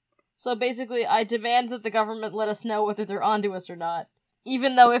 So basically, I demand that the government let us know whether they're onto us or not.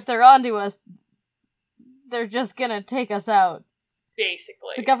 Even though if they're onto us, they're just gonna take us out.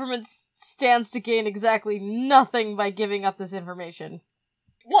 Basically. The government stands to gain exactly nothing by giving up this information.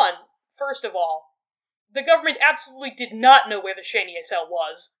 One, first of all, the government absolutely did not know where the Chenier cell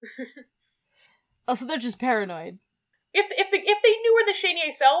was. Oh, so they're just paranoid. If they knew where the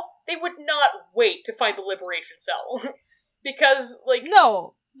Chenier cell, they would not wait to find the Liberation cell. Because,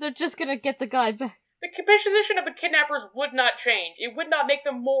 No! They're just gonna get the guy back. The position of the kidnappers would not change. It would not make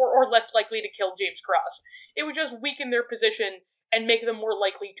them more or less likely to kill James Cross. It would just weaken their position and make them more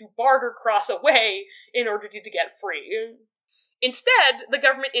likely to barter Cross away in order to get free. Instead, the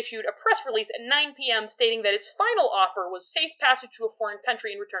government issued a press release at 9 p.m. stating that its final offer was safe passage to a foreign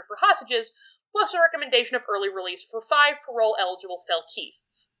country in return for hostages, plus a recommendation of early release for 5 parole-eligible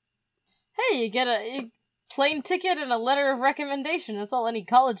Felkists. Hey, you get a plane ticket and a letter of recommendation. That's all any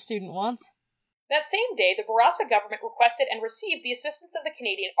college student wants. That same day, the Bourassa government requested and received the assistance of the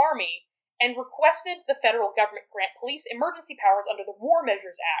Canadian Army, and requested the federal government grant police emergency powers under the War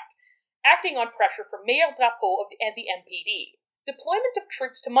Measures Act, acting on pressure from Mayor Drapeau and the MPD. Deployment of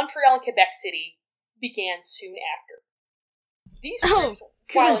troops to Montreal and Quebec City began soon after. These troops,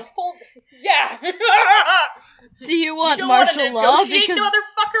 while in full... Yeah! Do you want you martial law? Because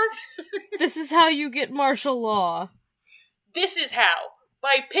motherfucker! This is how you get martial law. This is how.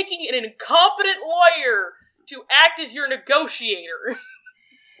 By picking an incompetent lawyer to act as your negotiator.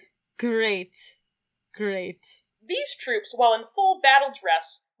 Great. These troops, while in full battle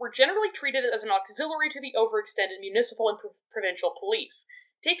dress, were generally treated as an auxiliary to the overextended municipal and provincial police,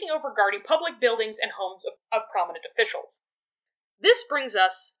 taking over guarding public buildings and homes of prominent officials. This brings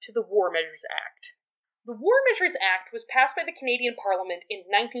us to the War Measures Act. The War Measures Act was passed by the Canadian Parliament in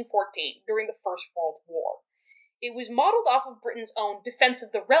 1914 during the First World War. It was modeled off of Britain's own Defence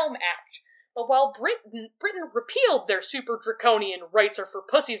of the Realm Act, but while Britain repealed their super draconian rights are for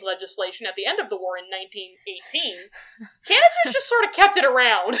pussies legislation at the end of the war in 1918, Canada just sort of kept it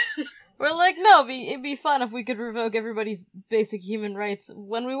around. We're like, no, it'd be fun if we could revoke everybody's basic human rights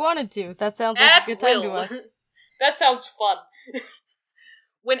when we wanted to. That sounds like a good time to us. That sounds fun.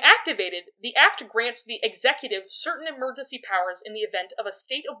 When activated, the Act grants the executive certain emergency powers in the event of a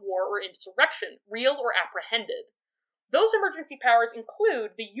state of war or insurrection, real or apprehended. Those emergency powers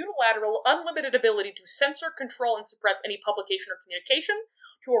include the unilateral, unlimited ability to censor, control, and suppress any publication or communication,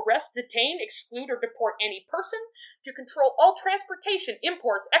 to arrest, detain, exclude, or deport any person, to control all transportation,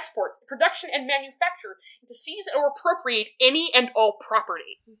 imports, exports, production, and manufacture, and to seize or appropriate any and all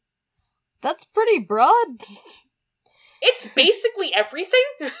property. That's pretty broad. It's basically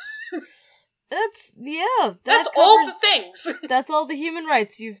everything. That's That's all the things. That's all the human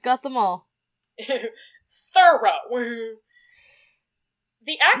rights. You've got them all. Thorough.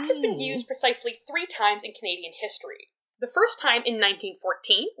 The Act has been used precisely 3 times in Canadian history. The first time in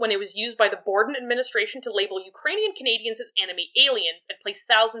 1914, when it was used by the Borden administration to label Ukrainian Canadians as enemy aliens and place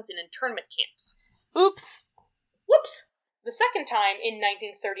thousands in internment camps. Oops. Whoops. The second time in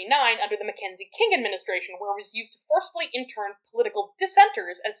 1939 under the Mackenzie King administration, where it was used to forcibly intern political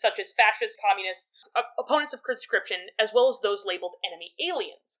dissenters as such as fascist, communist, opponents of conscription, as well as those labeled enemy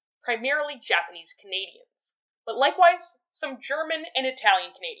aliens, primarily Japanese Canadians. But likewise, some German and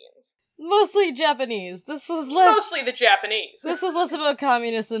Italian Canadians. Mostly Japanese. This was less... Mostly the Japanese. This was less about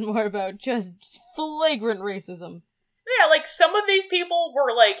communists and more about just flagrant racism. Yeah, like, some of these people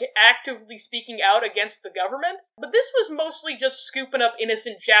were, like, actively speaking out against the government, but this was mostly just scooping up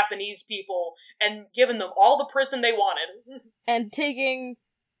innocent Japanese people and giving them all the prison they wanted. And taking...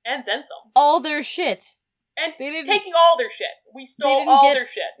 And then some. All their shit. And taking all their shit. We stole their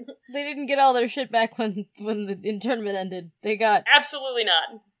shit. They didn't get all their shit back when the internment ended. They got... Absolutely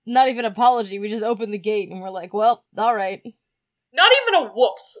not. Not even an apology. We just opened the gate and we're like, well, alright. Not even a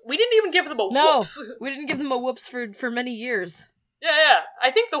whoops. We didn't even give them a whoops. No, we didn't give them a whoops for many years. Yeah.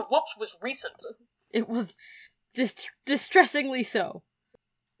 I think the whoops was recent. It was distressingly so.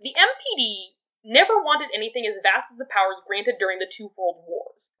 The MPD never wanted anything as vast as the powers granted during the 2 world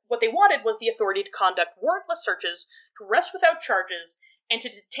wars. What they wanted was the authority to conduct warrantless searches, to arrest without charges, and to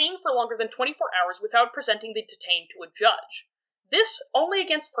detain for longer than 24 hours without presenting the detained to a judge. This only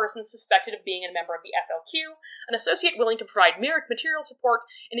against persons suspected of being a member of the FLQ, an associate willing to provide material support,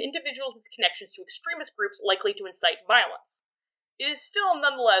 and individuals with connections to extremist groups likely to incite violence. It is still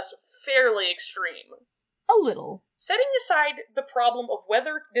nonetheless fairly extreme. A little. Setting aside the problem of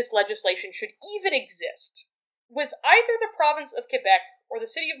whether this legislation should even exist, was either the province of Quebec or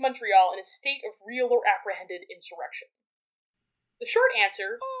the city of Montreal in a state of real or apprehended insurrection? The short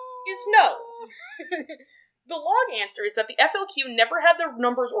answer is no. The long answer is that the FLQ never had the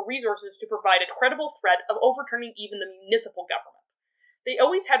numbers or resources to provide a credible threat of overturning even the municipal government. They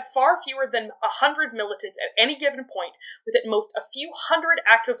always had far fewer than 100 militants at any given point, with at most a few hundred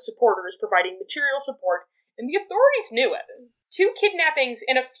active supporters providing material support, and the authorities knew it. 2 kidnappings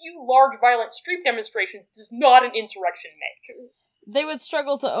and a few large violent street demonstrations does not an insurrection make. They would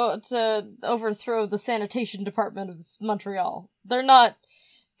struggle to overthrow the sanitation department of Montreal. They're not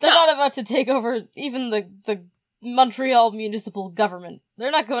about to take over even the Montreal municipal government.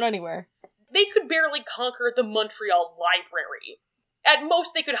 They're not going anywhere. They could barely conquer the Montreal Library. At most,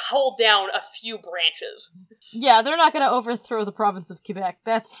 they could hold down a few branches. Yeah, they're not going to overthrow the province of Quebec.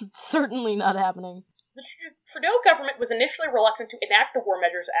 That's certainly not happening. The Trudeau government was initially reluctant to enact the War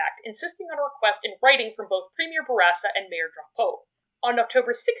Measures Act, insisting on a request in writing from both Premier Bourassa and Mayor Drapeau. On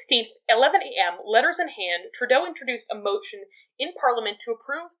October 16th, 11 a.m., letters in hand, Trudeau introduced a motion in Parliament to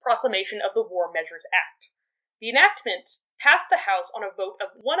approve proclamation of the War Measures Act. The enactment passed the House on a vote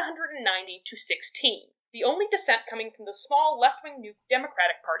of 190 to 16, the only dissent coming from the small left-wing New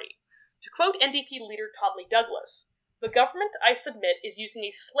Democratic Party. To quote NDP leader Toddley Douglas, "The government, I submit, is using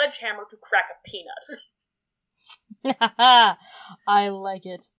a sledgehammer to crack a peanut." I like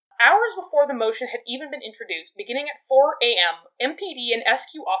it. Hours before the motion had even been introduced, beginning at 4 a.m., MPD and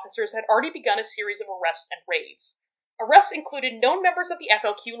SQ officers had already begun a series of arrests and raids. Arrests included known members of the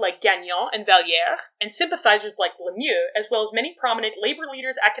FLQ like Gagnon and Valliere, and sympathizers like Lemieux, as well as many prominent labor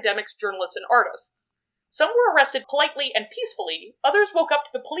leaders, academics, journalists, and artists. Some were arrested politely and peacefully, others woke up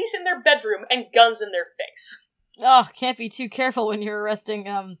to the police in their bedroom and guns in their face. Oh, can't be too careful when you're arresting,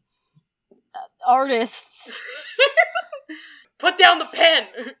 artists. Put down the pen!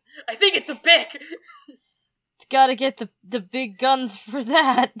 I think it's a Bic! It's gotta get the big guns for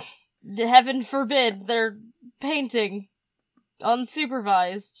that. Heaven forbid they're painting.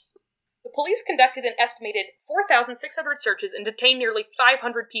 Unsupervised. The police conducted an estimated 4,600 searches and detained nearly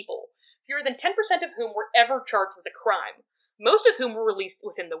 500 people, fewer than 10% of whom were ever charged with a crime, most of whom were released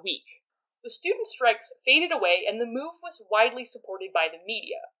within the week. The student strikes faded away and the move was widely supported by the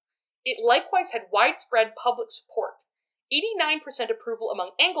media. It likewise had widespread public support. 89% approval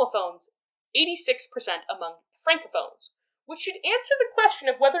among Anglophones, 86% among Francophones, which should answer the question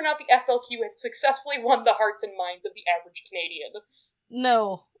of whether or not the FLQ had successfully won the hearts and minds of the average Canadian.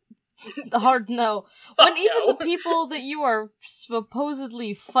 No. The hard no. When even no. the people that you are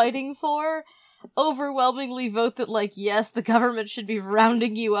supposedly fighting for overwhelmingly vote that, like, yes, the government should be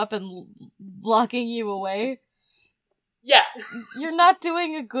rounding you up and locking you away. Yeah. You're not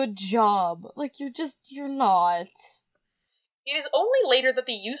doing a good job. Like, you're not. It is only later that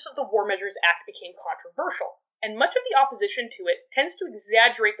the use of the War Measures Act became controversial, and much of the opposition to it tends to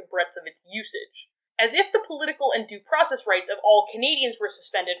exaggerate the breadth of its usage, as if the political and due process rights of all Canadians were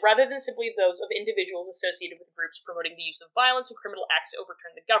suspended rather than simply those of individuals associated with groups promoting the use of violence and criminal acts to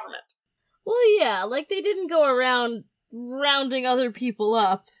overturn the government. Well, yeah, like, they didn't go around rounding other people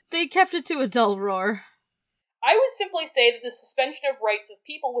up. They kept it to a dull roar. I would simply say that the suspension of rights of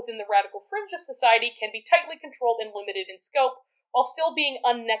people within the radical fringe of society can be tightly controlled and limited in scope, while still being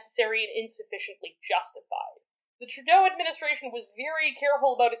unnecessary and insufficiently justified. The Trudeau administration was very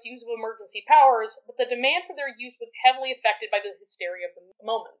careful about its use of emergency powers, but the demand for their use was heavily affected by the hysteria of the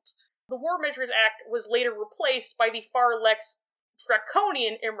moment. The War Measures Act was later replaced by the far less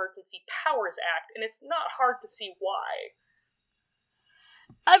draconian Emergency Powers Act, and it's not hard to see why.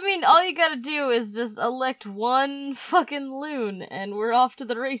 I mean, all you gotta do is just elect one fucking loon, and we're off to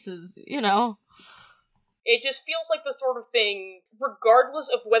the races, you know? It just feels like the sort of thing, regardless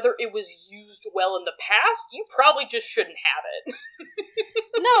of whether it was used well in the past, you probably just shouldn't have it.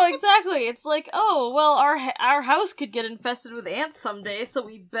 No, exactly. It's like, oh, well, our house could get infested with ants someday, so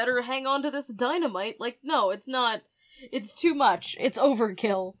we better hang on to this dynamite. Like, no, it's not. It's too much. It's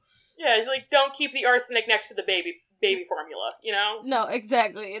overkill. Yeah, it's like, don't keep the arsenic next to the baby formula, you know? No,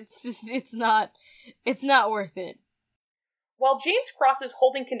 exactly. It's just, it's not worth it. While James Cross's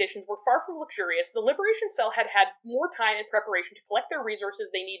holding conditions were far from luxurious, the Liberation Cell had had more time and preparation to collect their resources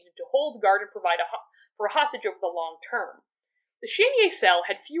they needed to hold guard and provide for a hostage over the long term. The Chenier Cell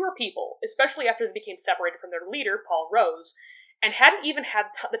had fewer people, especially after they became separated from their leader, Paul Rose, and hadn't even had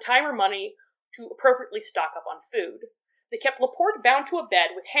the time or money to appropriately stock up on food. They kept Laporte bound to a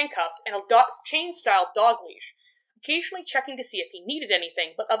bed with handcuffs and a chain-style dog leash, occasionally checking to see if he needed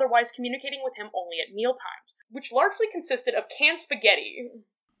anything, but otherwise communicating with him only at mealtimes, which largely consisted of canned spaghetti.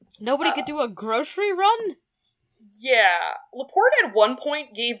 Nobody could do a grocery run? Yeah. Laporte at one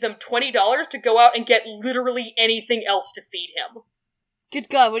point gave them $20 to go out and get literally anything else to feed him. Good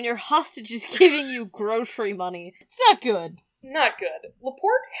God, when your hostage is giving you grocery money, it's not good. Not good.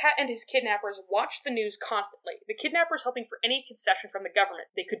 Laporte and his kidnappers watched the news constantly, the kidnappers hoping for any concession from the government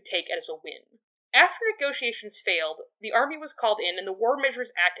they could take as a win. After negotiations failed, the army was called in and the War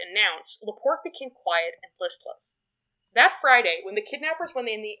Measures Act announced, Laporte became quiet and listless. That Friday, when the kidnappers were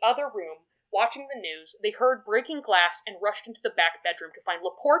in the other room watching the news, they heard breaking glass and rushed into the back bedroom to find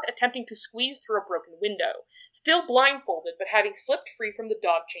Laporte attempting to squeeze through a broken window, still blindfolded but having slipped free from the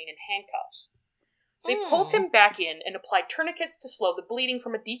dog chain and handcuffs. They pulled him back in and applied tourniquets to slow the bleeding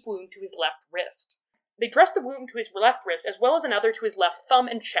from a deep wound to his left wrist. They dressed the wound to his left wrist as well as another to his left thumb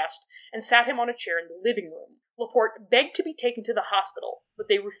and chest and sat him on a chair in the living room. Laporte begged to be taken to the hospital, but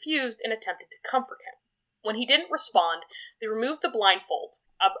they refused and attempted to comfort him. When he didn't respond, they removed the blindfold,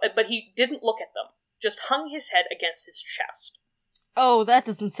 but he didn't look at them, just hung his head against his chest. Oh, that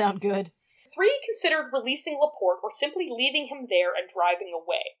doesn't sound good. The three considered releasing Laporte or simply leaving him there and driving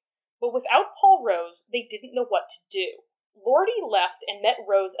away. But without Paul Rose, they didn't know what to do. Lordy left and met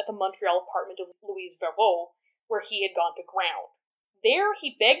Rose at the Montreal apartment of Louise Verreau, where he had gone to ground. There,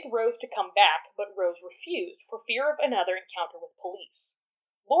 he begged Rose to come back, but Rose refused for fear of another encounter with police.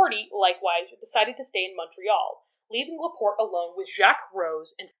 Lordy, likewise, decided to stay in Montreal, leaving Laporte alone with Jacques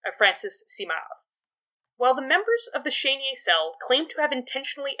Rose and Francis Simard. While the members of the Chenier Cell claimed to have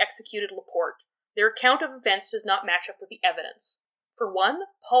intentionally executed Laporte, their account of events does not match up with the evidence. For one,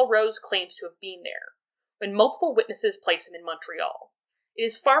 Paul Rose claims to have been there, when multiple witnesses place him in Montreal. It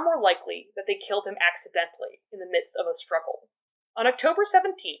is far more likely that they killed him accidentally in the midst of a struggle. On October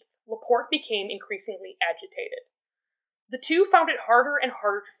 17th, Laporte became increasingly agitated. The two found it harder and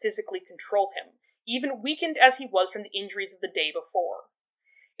harder to physically control him, even weakened as he was from the injuries of the day before.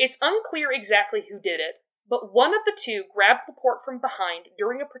 It's unclear exactly who did it, but one of the two grabbed Laporte from behind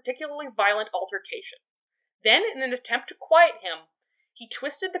during a particularly violent altercation. Then, in an attempt to quiet him, he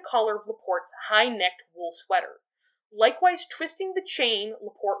twisted the collar of Laporte's high-necked wool sweater, likewise twisting the chain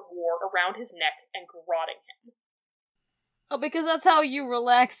Laporte wore around his neck and garroting him. Oh, because that's how you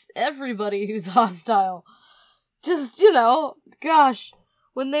relax everybody who's hostile. Just, gosh,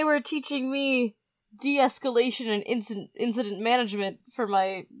 when they were teaching me de-escalation and incident management for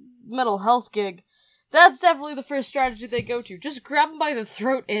my mental health gig, that's definitely the first strategy they go to. Just grab them by the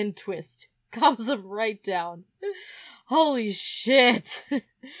throat and twist. Calms them right down. Holy shit.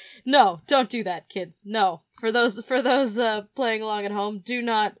 No, don't do that, kids. No. For those playing along at home, do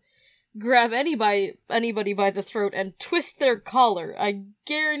not grab anybody by the throat and twist their collar. I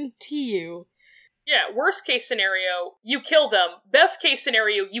guarantee you. Yeah, worst case scenario, you kill them. Best case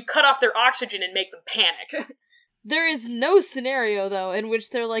scenario, you cut off their oxygen and make them panic. There is no scenario, though, in which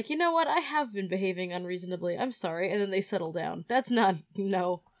they're like, you know what, I have been behaving unreasonably, I'm sorry, and then they settle down. That's not,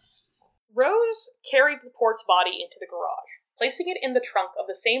 no. Rose carried Laporte's body into the garage, placing it in the trunk of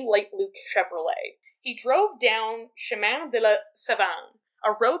the same light blue Chevrolet. He drove down Chemin de la Savane,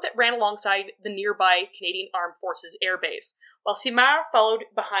 a road that ran alongside the nearby Canadian Armed Forces Air Base, while Simard followed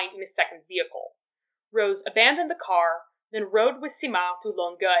behind in his second vehicle. Rose abandoned the car, then rode with Simard to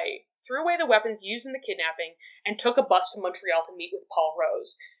Longueuil, threw away the weapons used in the kidnapping, and took a bus to Montreal to meet with Paul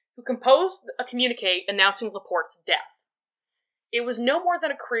Rose, who composed a communique announcing Laporte's death. It was no more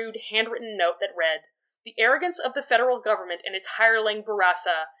than a crude, handwritten note that read, "The arrogance of the federal government and its hireling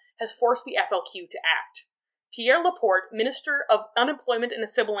Bourassa has forced the FLQ to act. Pierre Laporte, Minister of Unemployment and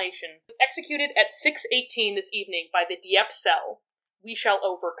Assimilation, was executed at 6:18 this evening by the Dieppe cell. We shall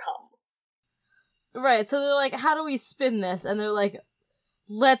overcome." Right, so they're like, how do we spin this? And they're like,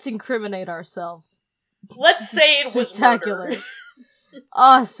 let's incriminate ourselves. Let's say it was spectacular. murder.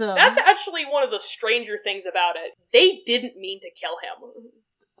 Awesome. That's actually one of the stranger things about it. They didn't mean to kill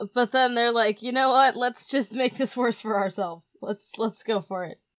him. But then they're like, you know what? Let's just make this worse for ourselves. Let's go for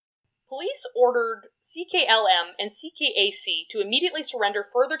it. Police ordered CKLM and CKAC to immediately surrender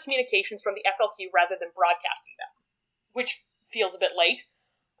further communications from the FLQ rather than broadcasting them. Which feels a bit late.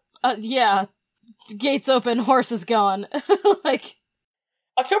 Yeah. Gates open, horse is gone. Like...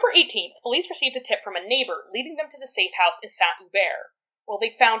 October 18th, police received a tip from a neighbor leading them to the safe house in Saint-Hubert, where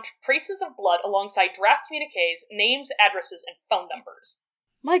they found traces of blood alongside draft communiques, names, addresses, and phone numbers.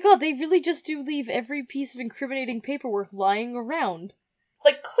 My god, they really just do leave every piece of incriminating paperwork lying around.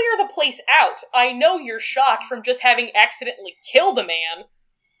 Like, clear the place out. I know you're shocked from just having accidentally killed a man,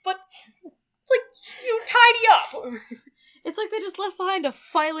 but, like, tidy up. It's like they just left behind a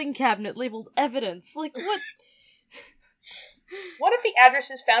filing cabinet labeled evidence. Like, what? One of the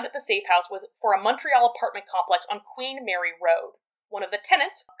addresses found at the safe house was for a Montreal apartment complex on Queen Mary Road. One of the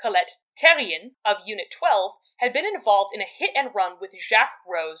tenants, Colette Terrien, of Unit 12, had been involved in a hit-and-run with Jacques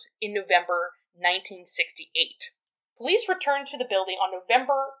Rose in November 1968. Police returned to the building on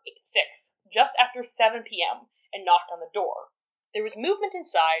November 6th, just after 7 p.m., and knocked on the door. There was movement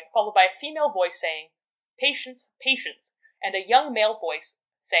inside, followed by a female voice saying, "Patience, patience," and a young male voice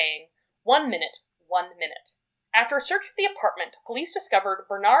saying, "1 minute, 1 minute." After a search of the apartment, police discovered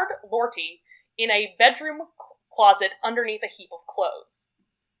Bernard Lortie in a bedroom closet underneath a heap of clothes.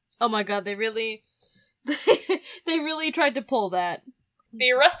 Oh my god, they really tried to pull that.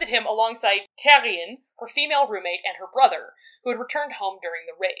 They arrested him alongside Terrien, her female roommate, and her brother, who had returned home during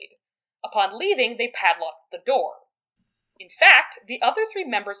the raid. Upon leaving, they padlocked the door. In fact, the other 3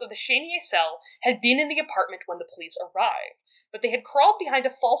 members of the Chenier cell had been in the apartment when the police arrived, but they had crawled behind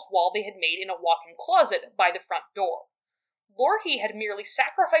a false wall they had made in a walk-in closet by the front door. Lortie had merely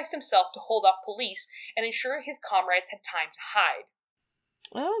sacrificed himself to hold off police and ensure his comrades had time to hide.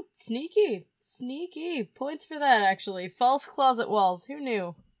 Oh, sneaky. Sneaky. Points for that, actually. False closet walls. Who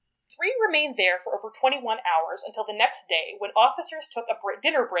knew? 3 remained there for over 21 hours until the next day when officers took a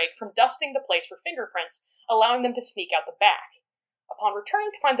dinner break from dusting the place for fingerprints, allowing them to sneak out the back. Upon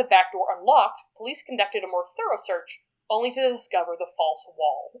returning to find the back door unlocked, police conducted a more thorough search, only to discover the false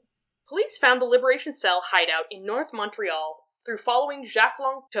wall. Police found the Liberation Cell hideout in North Montreal through following Jacques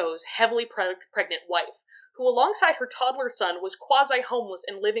Langteau's heavily pregnant wife, who alongside her toddler son was quasi-homeless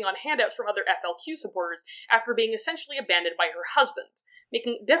and living on handouts from other FLQ supporters after being essentially abandoned by her husband,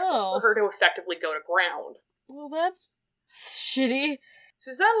 making it difficult for her to effectively go to ground. Well, that's shitty.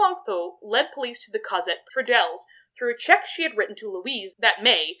 Suzanne Langteau led police to the Cosette Trudels through a check she had written to Louise that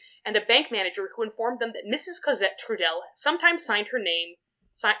May, and a bank manager who informed them that Mrs. Cosette Trudel sometimes signed her name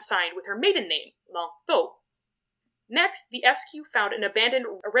signed with her maiden name, Langteau. Next, the SQ found an abandoned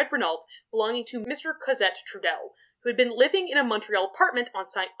red Renault belonging to Mr. Cosette Trudel, who had been living in a Montreal apartment on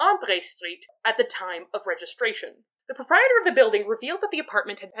Saint-André Street at the time of registration. The proprietor of the building revealed that the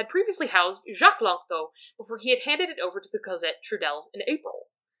apartment had previously housed Jacques Langteau before he had handed it over to the Cosette Trudels in April.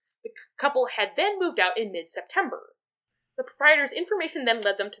 The couple had then moved out in mid-September. The proprietor's information then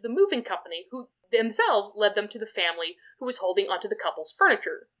led them to the moving company, who themselves led them to the family who was holding onto the couple's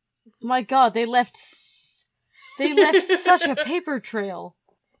furniture. My god, they left such a paper trail.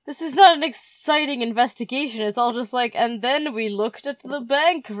 This is not an exciting investigation, it's all just like, and then we looked at the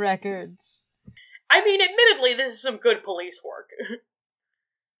bank records. I mean, admittedly, this is some good police work.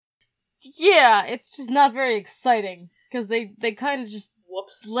 Yeah, it's just not very exciting. Because they kind of just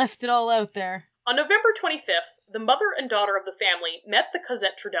Whoops. left it all out there. On November 25th, the mother and daughter of the family met the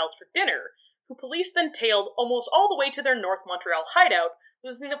Cosette Trudells for dinner, who police then tailed almost all the way to their North Montreal hideout,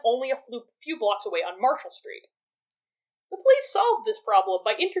 losing them only a few blocks away on Marshall Street. The police solved this problem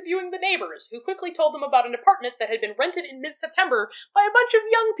by interviewing the neighbors, who quickly told them about an apartment that had been rented in mid-September by a bunch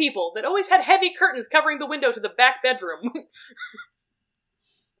of young people that always had heavy curtains covering the window to the back bedroom.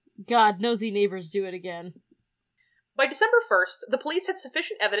 God, nosy neighbors do it again. By December 1st, the police had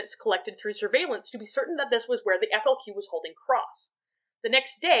sufficient evidence collected through surveillance to be certain that this was where the FLQ was holding Cross. The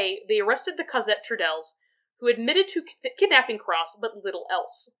next day, they arrested the Cosette Trudells, who admitted to kidnapping Cross, but little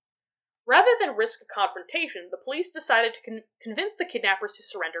else. Rather than risk a confrontation, the police decided to convince the kidnappers to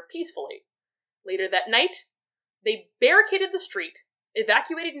surrender peacefully. Later that night, they barricaded the street,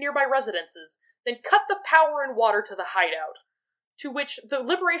 evacuated nearby residences, then cut the power and water to the hideout, to which the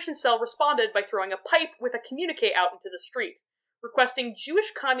Liberation Cell responded by throwing a pipe with a communique out into the street, requesting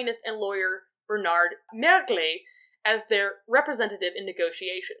Jewish communist and lawyer Bernard Mergle as their representative in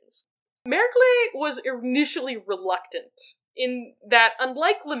negotiations. Mergle was initially reluctant, in that,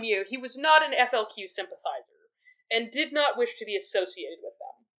 unlike Lemieux, he was not an FLQ sympathizer, and did not wish to be associated with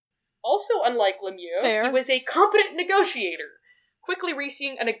them. Also, unlike Lemieux, Fair. he was a competent negotiator, quickly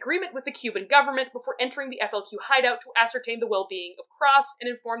reaching an agreement with the Cuban government before entering the FLQ hideout to ascertain the well-being of Cross and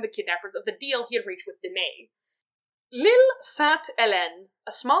inform the kidnappers of the deal he had reached with Demey. L'Île Sainte-Hélène,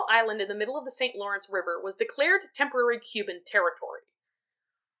 a small island in the middle of the St. Lawrence River, was declared temporary Cuban territory.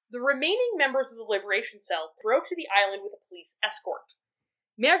 The remaining members of the Liberation Cell drove to the island with a police escort.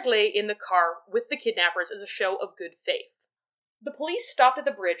 Mergle in the car with the kidnappers as a show of good faith. The police stopped at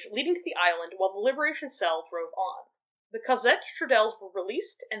the bridge leading to the island while the Liberation Cell drove on. The Cosette Trudells were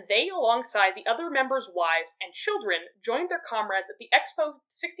released, and they, alongside the other members' wives and children, joined their comrades at the Expo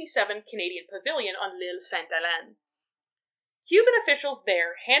 67 Canadian Pavilion on l'Île Sainte-Hélène. Cuban officials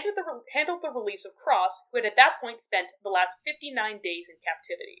there handled the release of Cross, who had at that point spent the last 59 days in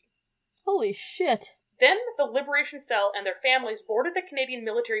captivity. Holy shit. Then the Liberation Cell and their families boarded a Canadian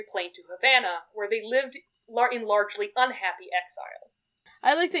military plane to Havana, where they lived in largely unhappy exile.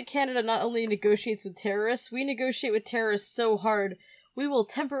 I like that Canada not only negotiates with terrorists, we negotiate with terrorists so hard, we will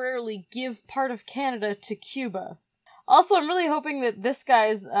temporarily give part of Canada to Cuba. Also, I'm really hoping that this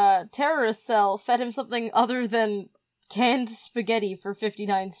guy's terrorist cell fed him something other than canned spaghetti for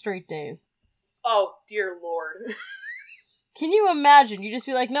 59 straight days. Oh, dear lord. Can you imagine? You just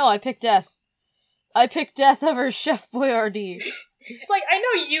be like, no, I picked death. I picked death over Chef Boyardee. It's like, I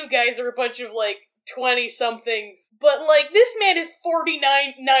know you guys are a bunch of, 20-somethings, but, this man is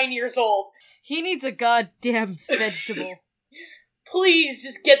 9 years old. He needs a goddamn vegetable. Please,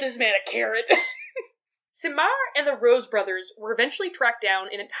 just get this man a carrot. Simard and the Rose brothers were eventually tracked down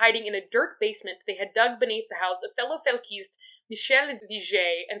and hiding in a dirt basement they had dug beneath the house of fellow Felkiste Michel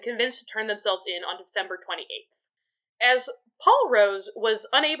Viget and convinced to turn themselves in on December 28th. As Paul Rose was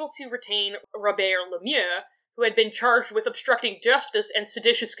unable to retain Robert Lemieux, who had been charged with obstructing justice and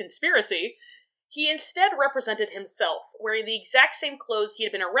seditious conspiracy, he instead represented himself, wearing the exact same clothes he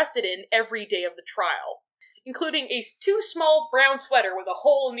had been arrested in every day of the trial, including a too small brown sweater with a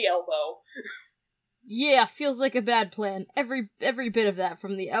hole in the elbow. Yeah, feels like a bad plan. Every bit of that,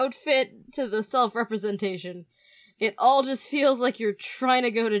 from the outfit to the self-representation. It all just feels like you're trying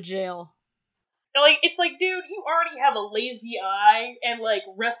to go to jail. It's like, dude, you already have a lazy eye and,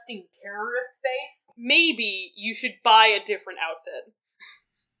 resting terrorist face. Maybe you should buy a different outfit.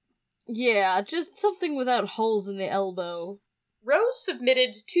 Yeah, just something without holes in the elbow. Rose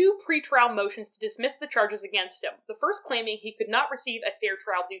submitted 2 pre-trial motions to dismiss the charges against him, the first claiming he could not receive a fair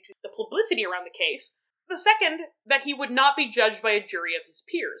trial due to the publicity around the case, the second that he would not be judged by a jury of his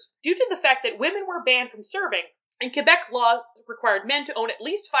peers, due to the fact that women were banned from serving, and Quebec law required men to own at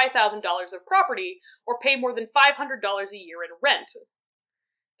least $5,000 of property or pay more than $500 a year in rent.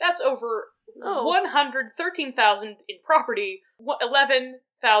 That's over $113,000 in property, $11,300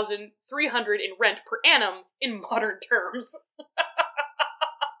 in rent per annum in modern terms.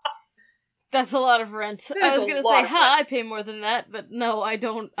 That's a lot of rent. That I is was a gonna lot say, of rent. I pay more than that, but no, I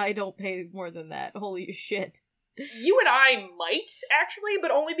don't pay more than that. Holy shit. You and I might, actually,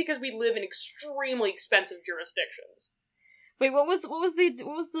 but only because we live in extremely expensive jurisdictions. Wait, what was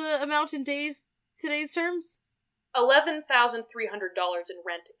the amount in today's terms? $11,300 in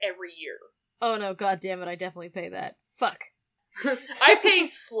rent every year. Oh no, god damn it, I definitely pay that. Fuck. I pay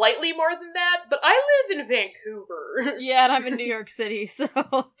slightly more than that, but I live in Vancouver. Yeah, and I'm in New York City, so...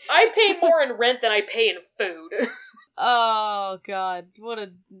 I pay more in rent than I pay in food. Oh god, what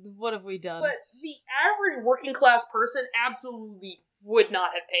have we done? But the average working class person absolutely would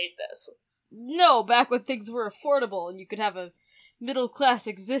not have paid this. No, back when things were affordable and you could have a middle-class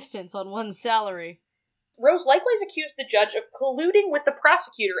existence on one salary. Rose likewise accused the judge of colluding with the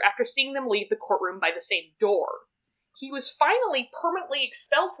prosecutor after seeing them leave the courtroom by the same door. He was finally permanently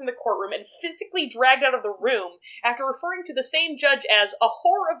expelled from the courtroom and physically dragged out of the room after referring to the same judge as a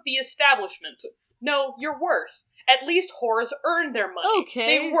whore of the establishment. No, you're worse. At least whores earn their money.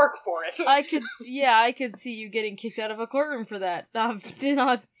 Okay. They work for it. I could see you getting kicked out of a courtroom for that.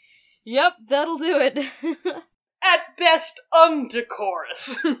 Yep, that'll do it. At best,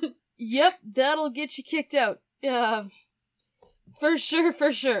 undecorous. Yep, that'll get you kicked out. For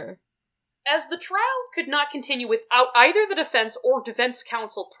sure. As the trial could not continue without either the defense or defense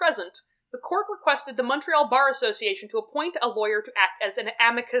counsel present, the court requested the Montreal Bar Association to appoint a lawyer to act as an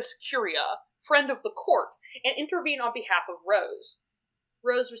amicus curiae, friend of the court, and intervene on behalf of Rose.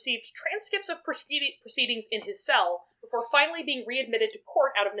 Rose received transcripts of proceedings in his cell before finally being readmitted to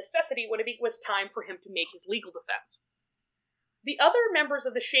court out of necessity when it was time for him to make his legal defense. The other members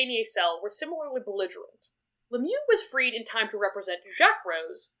of the Chenier cell were similarly belligerent. Lemieux was freed in time to represent Jacques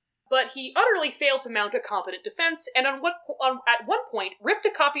Rose, but he utterly failed to mount a competent defense, and at one point ripped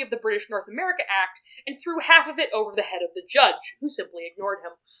a copy of the British North America Act and threw half of it over the head of the judge, who simply ignored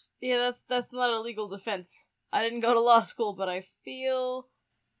him. Yeah, that's not a legal defense. I didn't go to law school, but I feel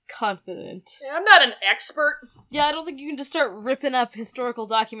confident. Yeah, I'm not an expert. Yeah, I don't think you can just start ripping up historical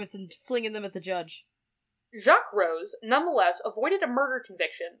documents and flinging them at the judge. Jacques Rose, nonetheless, avoided a murder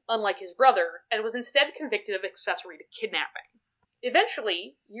conviction, unlike his brother, and was instead convicted of accessory to kidnapping.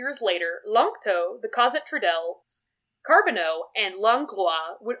 Eventually, years later, Lanctot, the Cosette Trudels, Carbonneau, and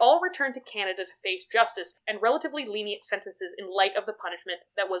Langlois would all return to Canada to face justice and relatively lenient sentences in light of the punishment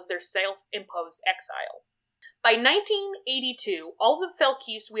that was their self-imposed exile. By 1982, all the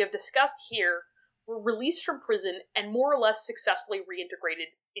Felkistes we have discussed here were released from prison and more or less successfully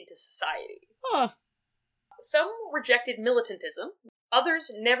reintegrated into society. Huh. Some rejected militantism, others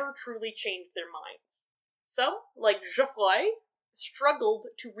never truly changed their minds. Some, like Geoffroy, struggled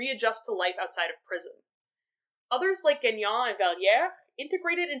to readjust to life outside of prison. Others, like Gagnon and Valliere,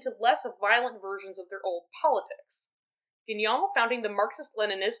 integrated into less violent versions of their old politics. Gagnon founding the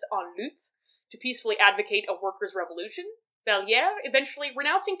Marxist-Leninist En Lutte to peacefully advocate a workers' revolution, Valliere eventually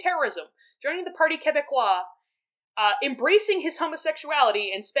renouncing terrorism, joining the Parti Québécois, embracing his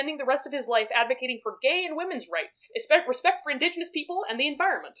homosexuality, and spending the rest of his life advocating for gay and women's rights, respect for indigenous people and the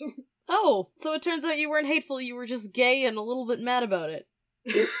environment. Oh, so it turns out you weren't hateful, you were just gay and a little bit mad about it.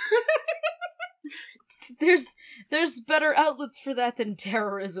 There's better outlets for that than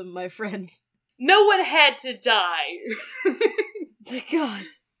terrorism, my friend. No one had to die. God.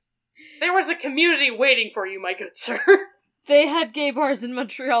 There was a community waiting for you, my good sir. They had gay bars in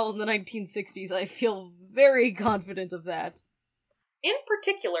Montreal in the 1960s. I feel very confident of that. In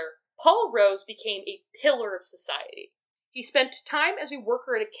particular, Paul Rose became a pillar of society. He spent time as a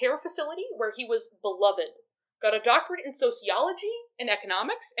worker at a care facility where he was beloved, got a doctorate in sociology and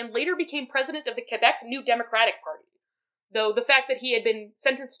economics, and later became president of the Quebec New Democratic Party. Though the fact that he had been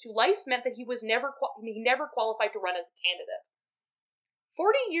sentenced to life meant that he never qualified to run as a candidate.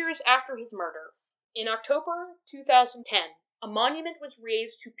 40 years after his murder, in October 2010, a monument was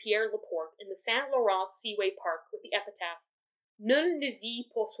raised to Pierre Laporte in the Saint Laurent Seaway Park with the epitaph, Nul ne vit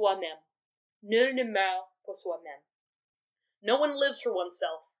pour soi-même, nul ne meurt pour soi-même. No one lives for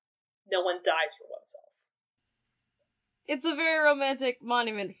oneself, no one dies for oneself. It's a very romantic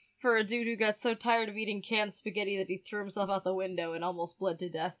monument for a dude who got so tired of eating canned spaghetti that he threw himself out the window and almost bled to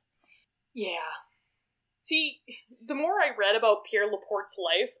death. Yeah. See, the more I read about Pierre Laporte's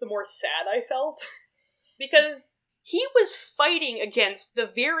life, the more sad I felt. Because he was fighting against the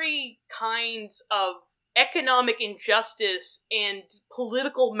very kinds of economic injustice and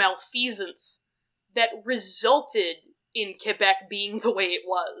political malfeasance that resulted in Quebec being the way it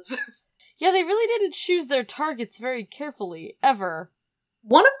was. Yeah, they really didn't choose their targets very carefully, ever.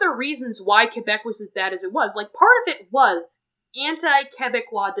 One of the reasons why Quebec was as bad as it was, part of it was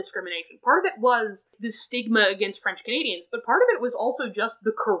anti-Quebecois discrimination. Part of it was the stigma against French Canadians, but part of it was also just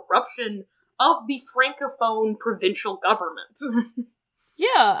the corruption of the Francophone provincial government.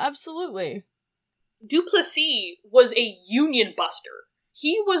 Yeah, absolutely. Duplessis was a union buster.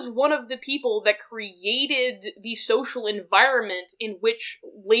 He was one of the people that created the social environment in which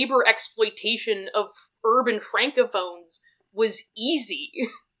labor exploitation of urban Francophones was easy.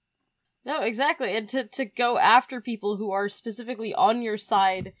 No, exactly. And to go after people who are specifically on your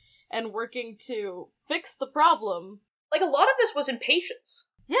side and working to fix the problem. A lot of this was impatience.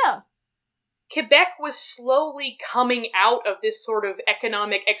 Yeah. Quebec was slowly coming out of this sort of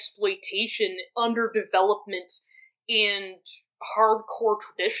economic exploitation, underdevelopment, and hardcore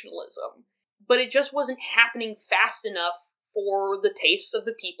traditionalism. but it just wasn't happening fast enough for the tastes of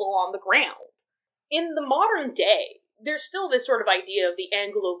the people on the ground. In the modern day, there's still this sort of idea of the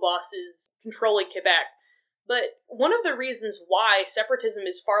Anglo bosses controlling Quebec, but one of the reasons why separatism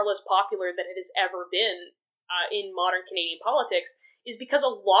is far less popular than it has ever been in modern Canadian politics is because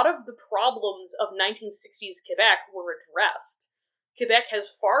a lot of the problems of 1960s Quebec were addressed. Quebec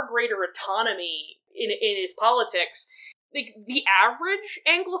has far greater autonomy in its politics. The average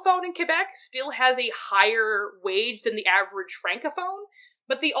Anglophone in Quebec still has a higher wage than the average Francophone,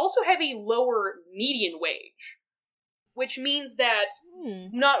 but they also have a lower median wage, which means that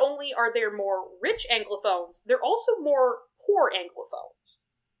not only are there more rich Anglophones, there are also more poor Anglophones.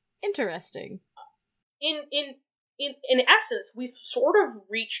 Interesting. In essence, we've sort of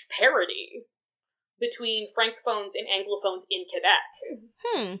reached parity between Francophones and Anglophones in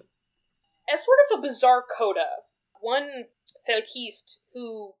Quebec. As sort of a bizarre coda, one Felkiste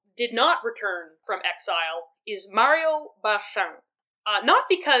who did not return from exile is Mario Bachin. Not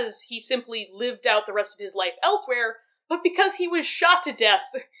because he simply lived out the rest of his life elsewhere, but because he was shot to death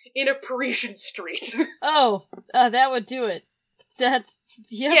in a Parisian street. That would do it. That's...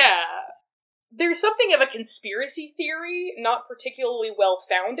 Yep. Yeah. There's something of a conspiracy theory, not particularly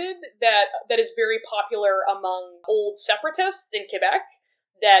well-founded, that is very popular among old separatists in Quebec,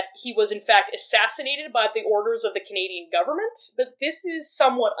 that he was in fact assassinated by the orders of the Canadian government, but this is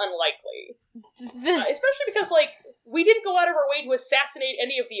somewhat unlikely. Especially because, we didn't go out of our way to assassinate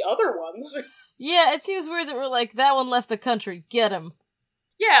any of the other ones. Yeah, it seems weird that we're like, that one left the country, get him.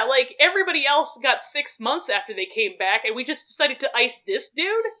 Yeah, everybody else got 6 months after they came back, and we just decided to ice this dude?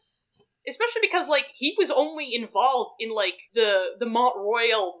 Especially because, he was only involved in, the Mont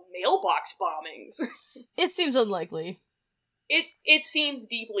Royal mailbox bombings. It seems unlikely. It seems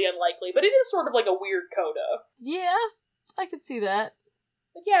deeply unlikely, but it is sort of like a weird coda. Yeah, I could see that.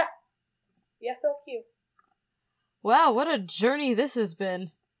 But yeah. The FLQ. Wow, what a journey this has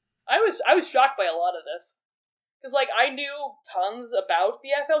been. I was shocked by a lot of this. Because, I knew tons about the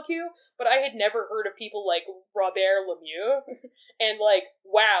FLQ, but I had never heard of people like Robert Lemieux. And,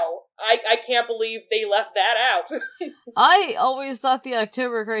 wow, I can't believe they left that out. I always thought the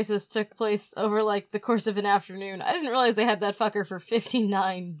October Crisis took place over, the course of an afternoon. I didn't realize they had that fucker for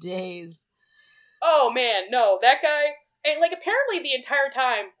 59 days. Oh, man, no, that guy... And, apparently the entire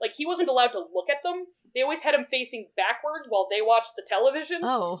time, he wasn't allowed to look at them. They always had him facing backwards while they watched the television.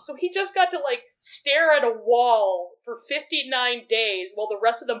 Oh. So he just got to, stare at a wall for 59 days while the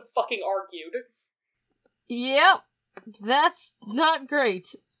rest of them fucking argued. Yep. That's not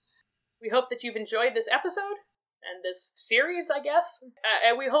great. We hope that you've enjoyed this episode, and this series, I guess.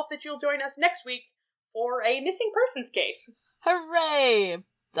 And we hope that you'll join us next week for a missing persons case. Hooray!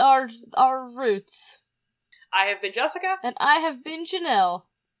 Our roots. I have been Jessica. And I have been Janelle.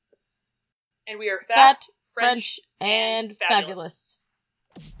 And we are Fat, French, and fabulous.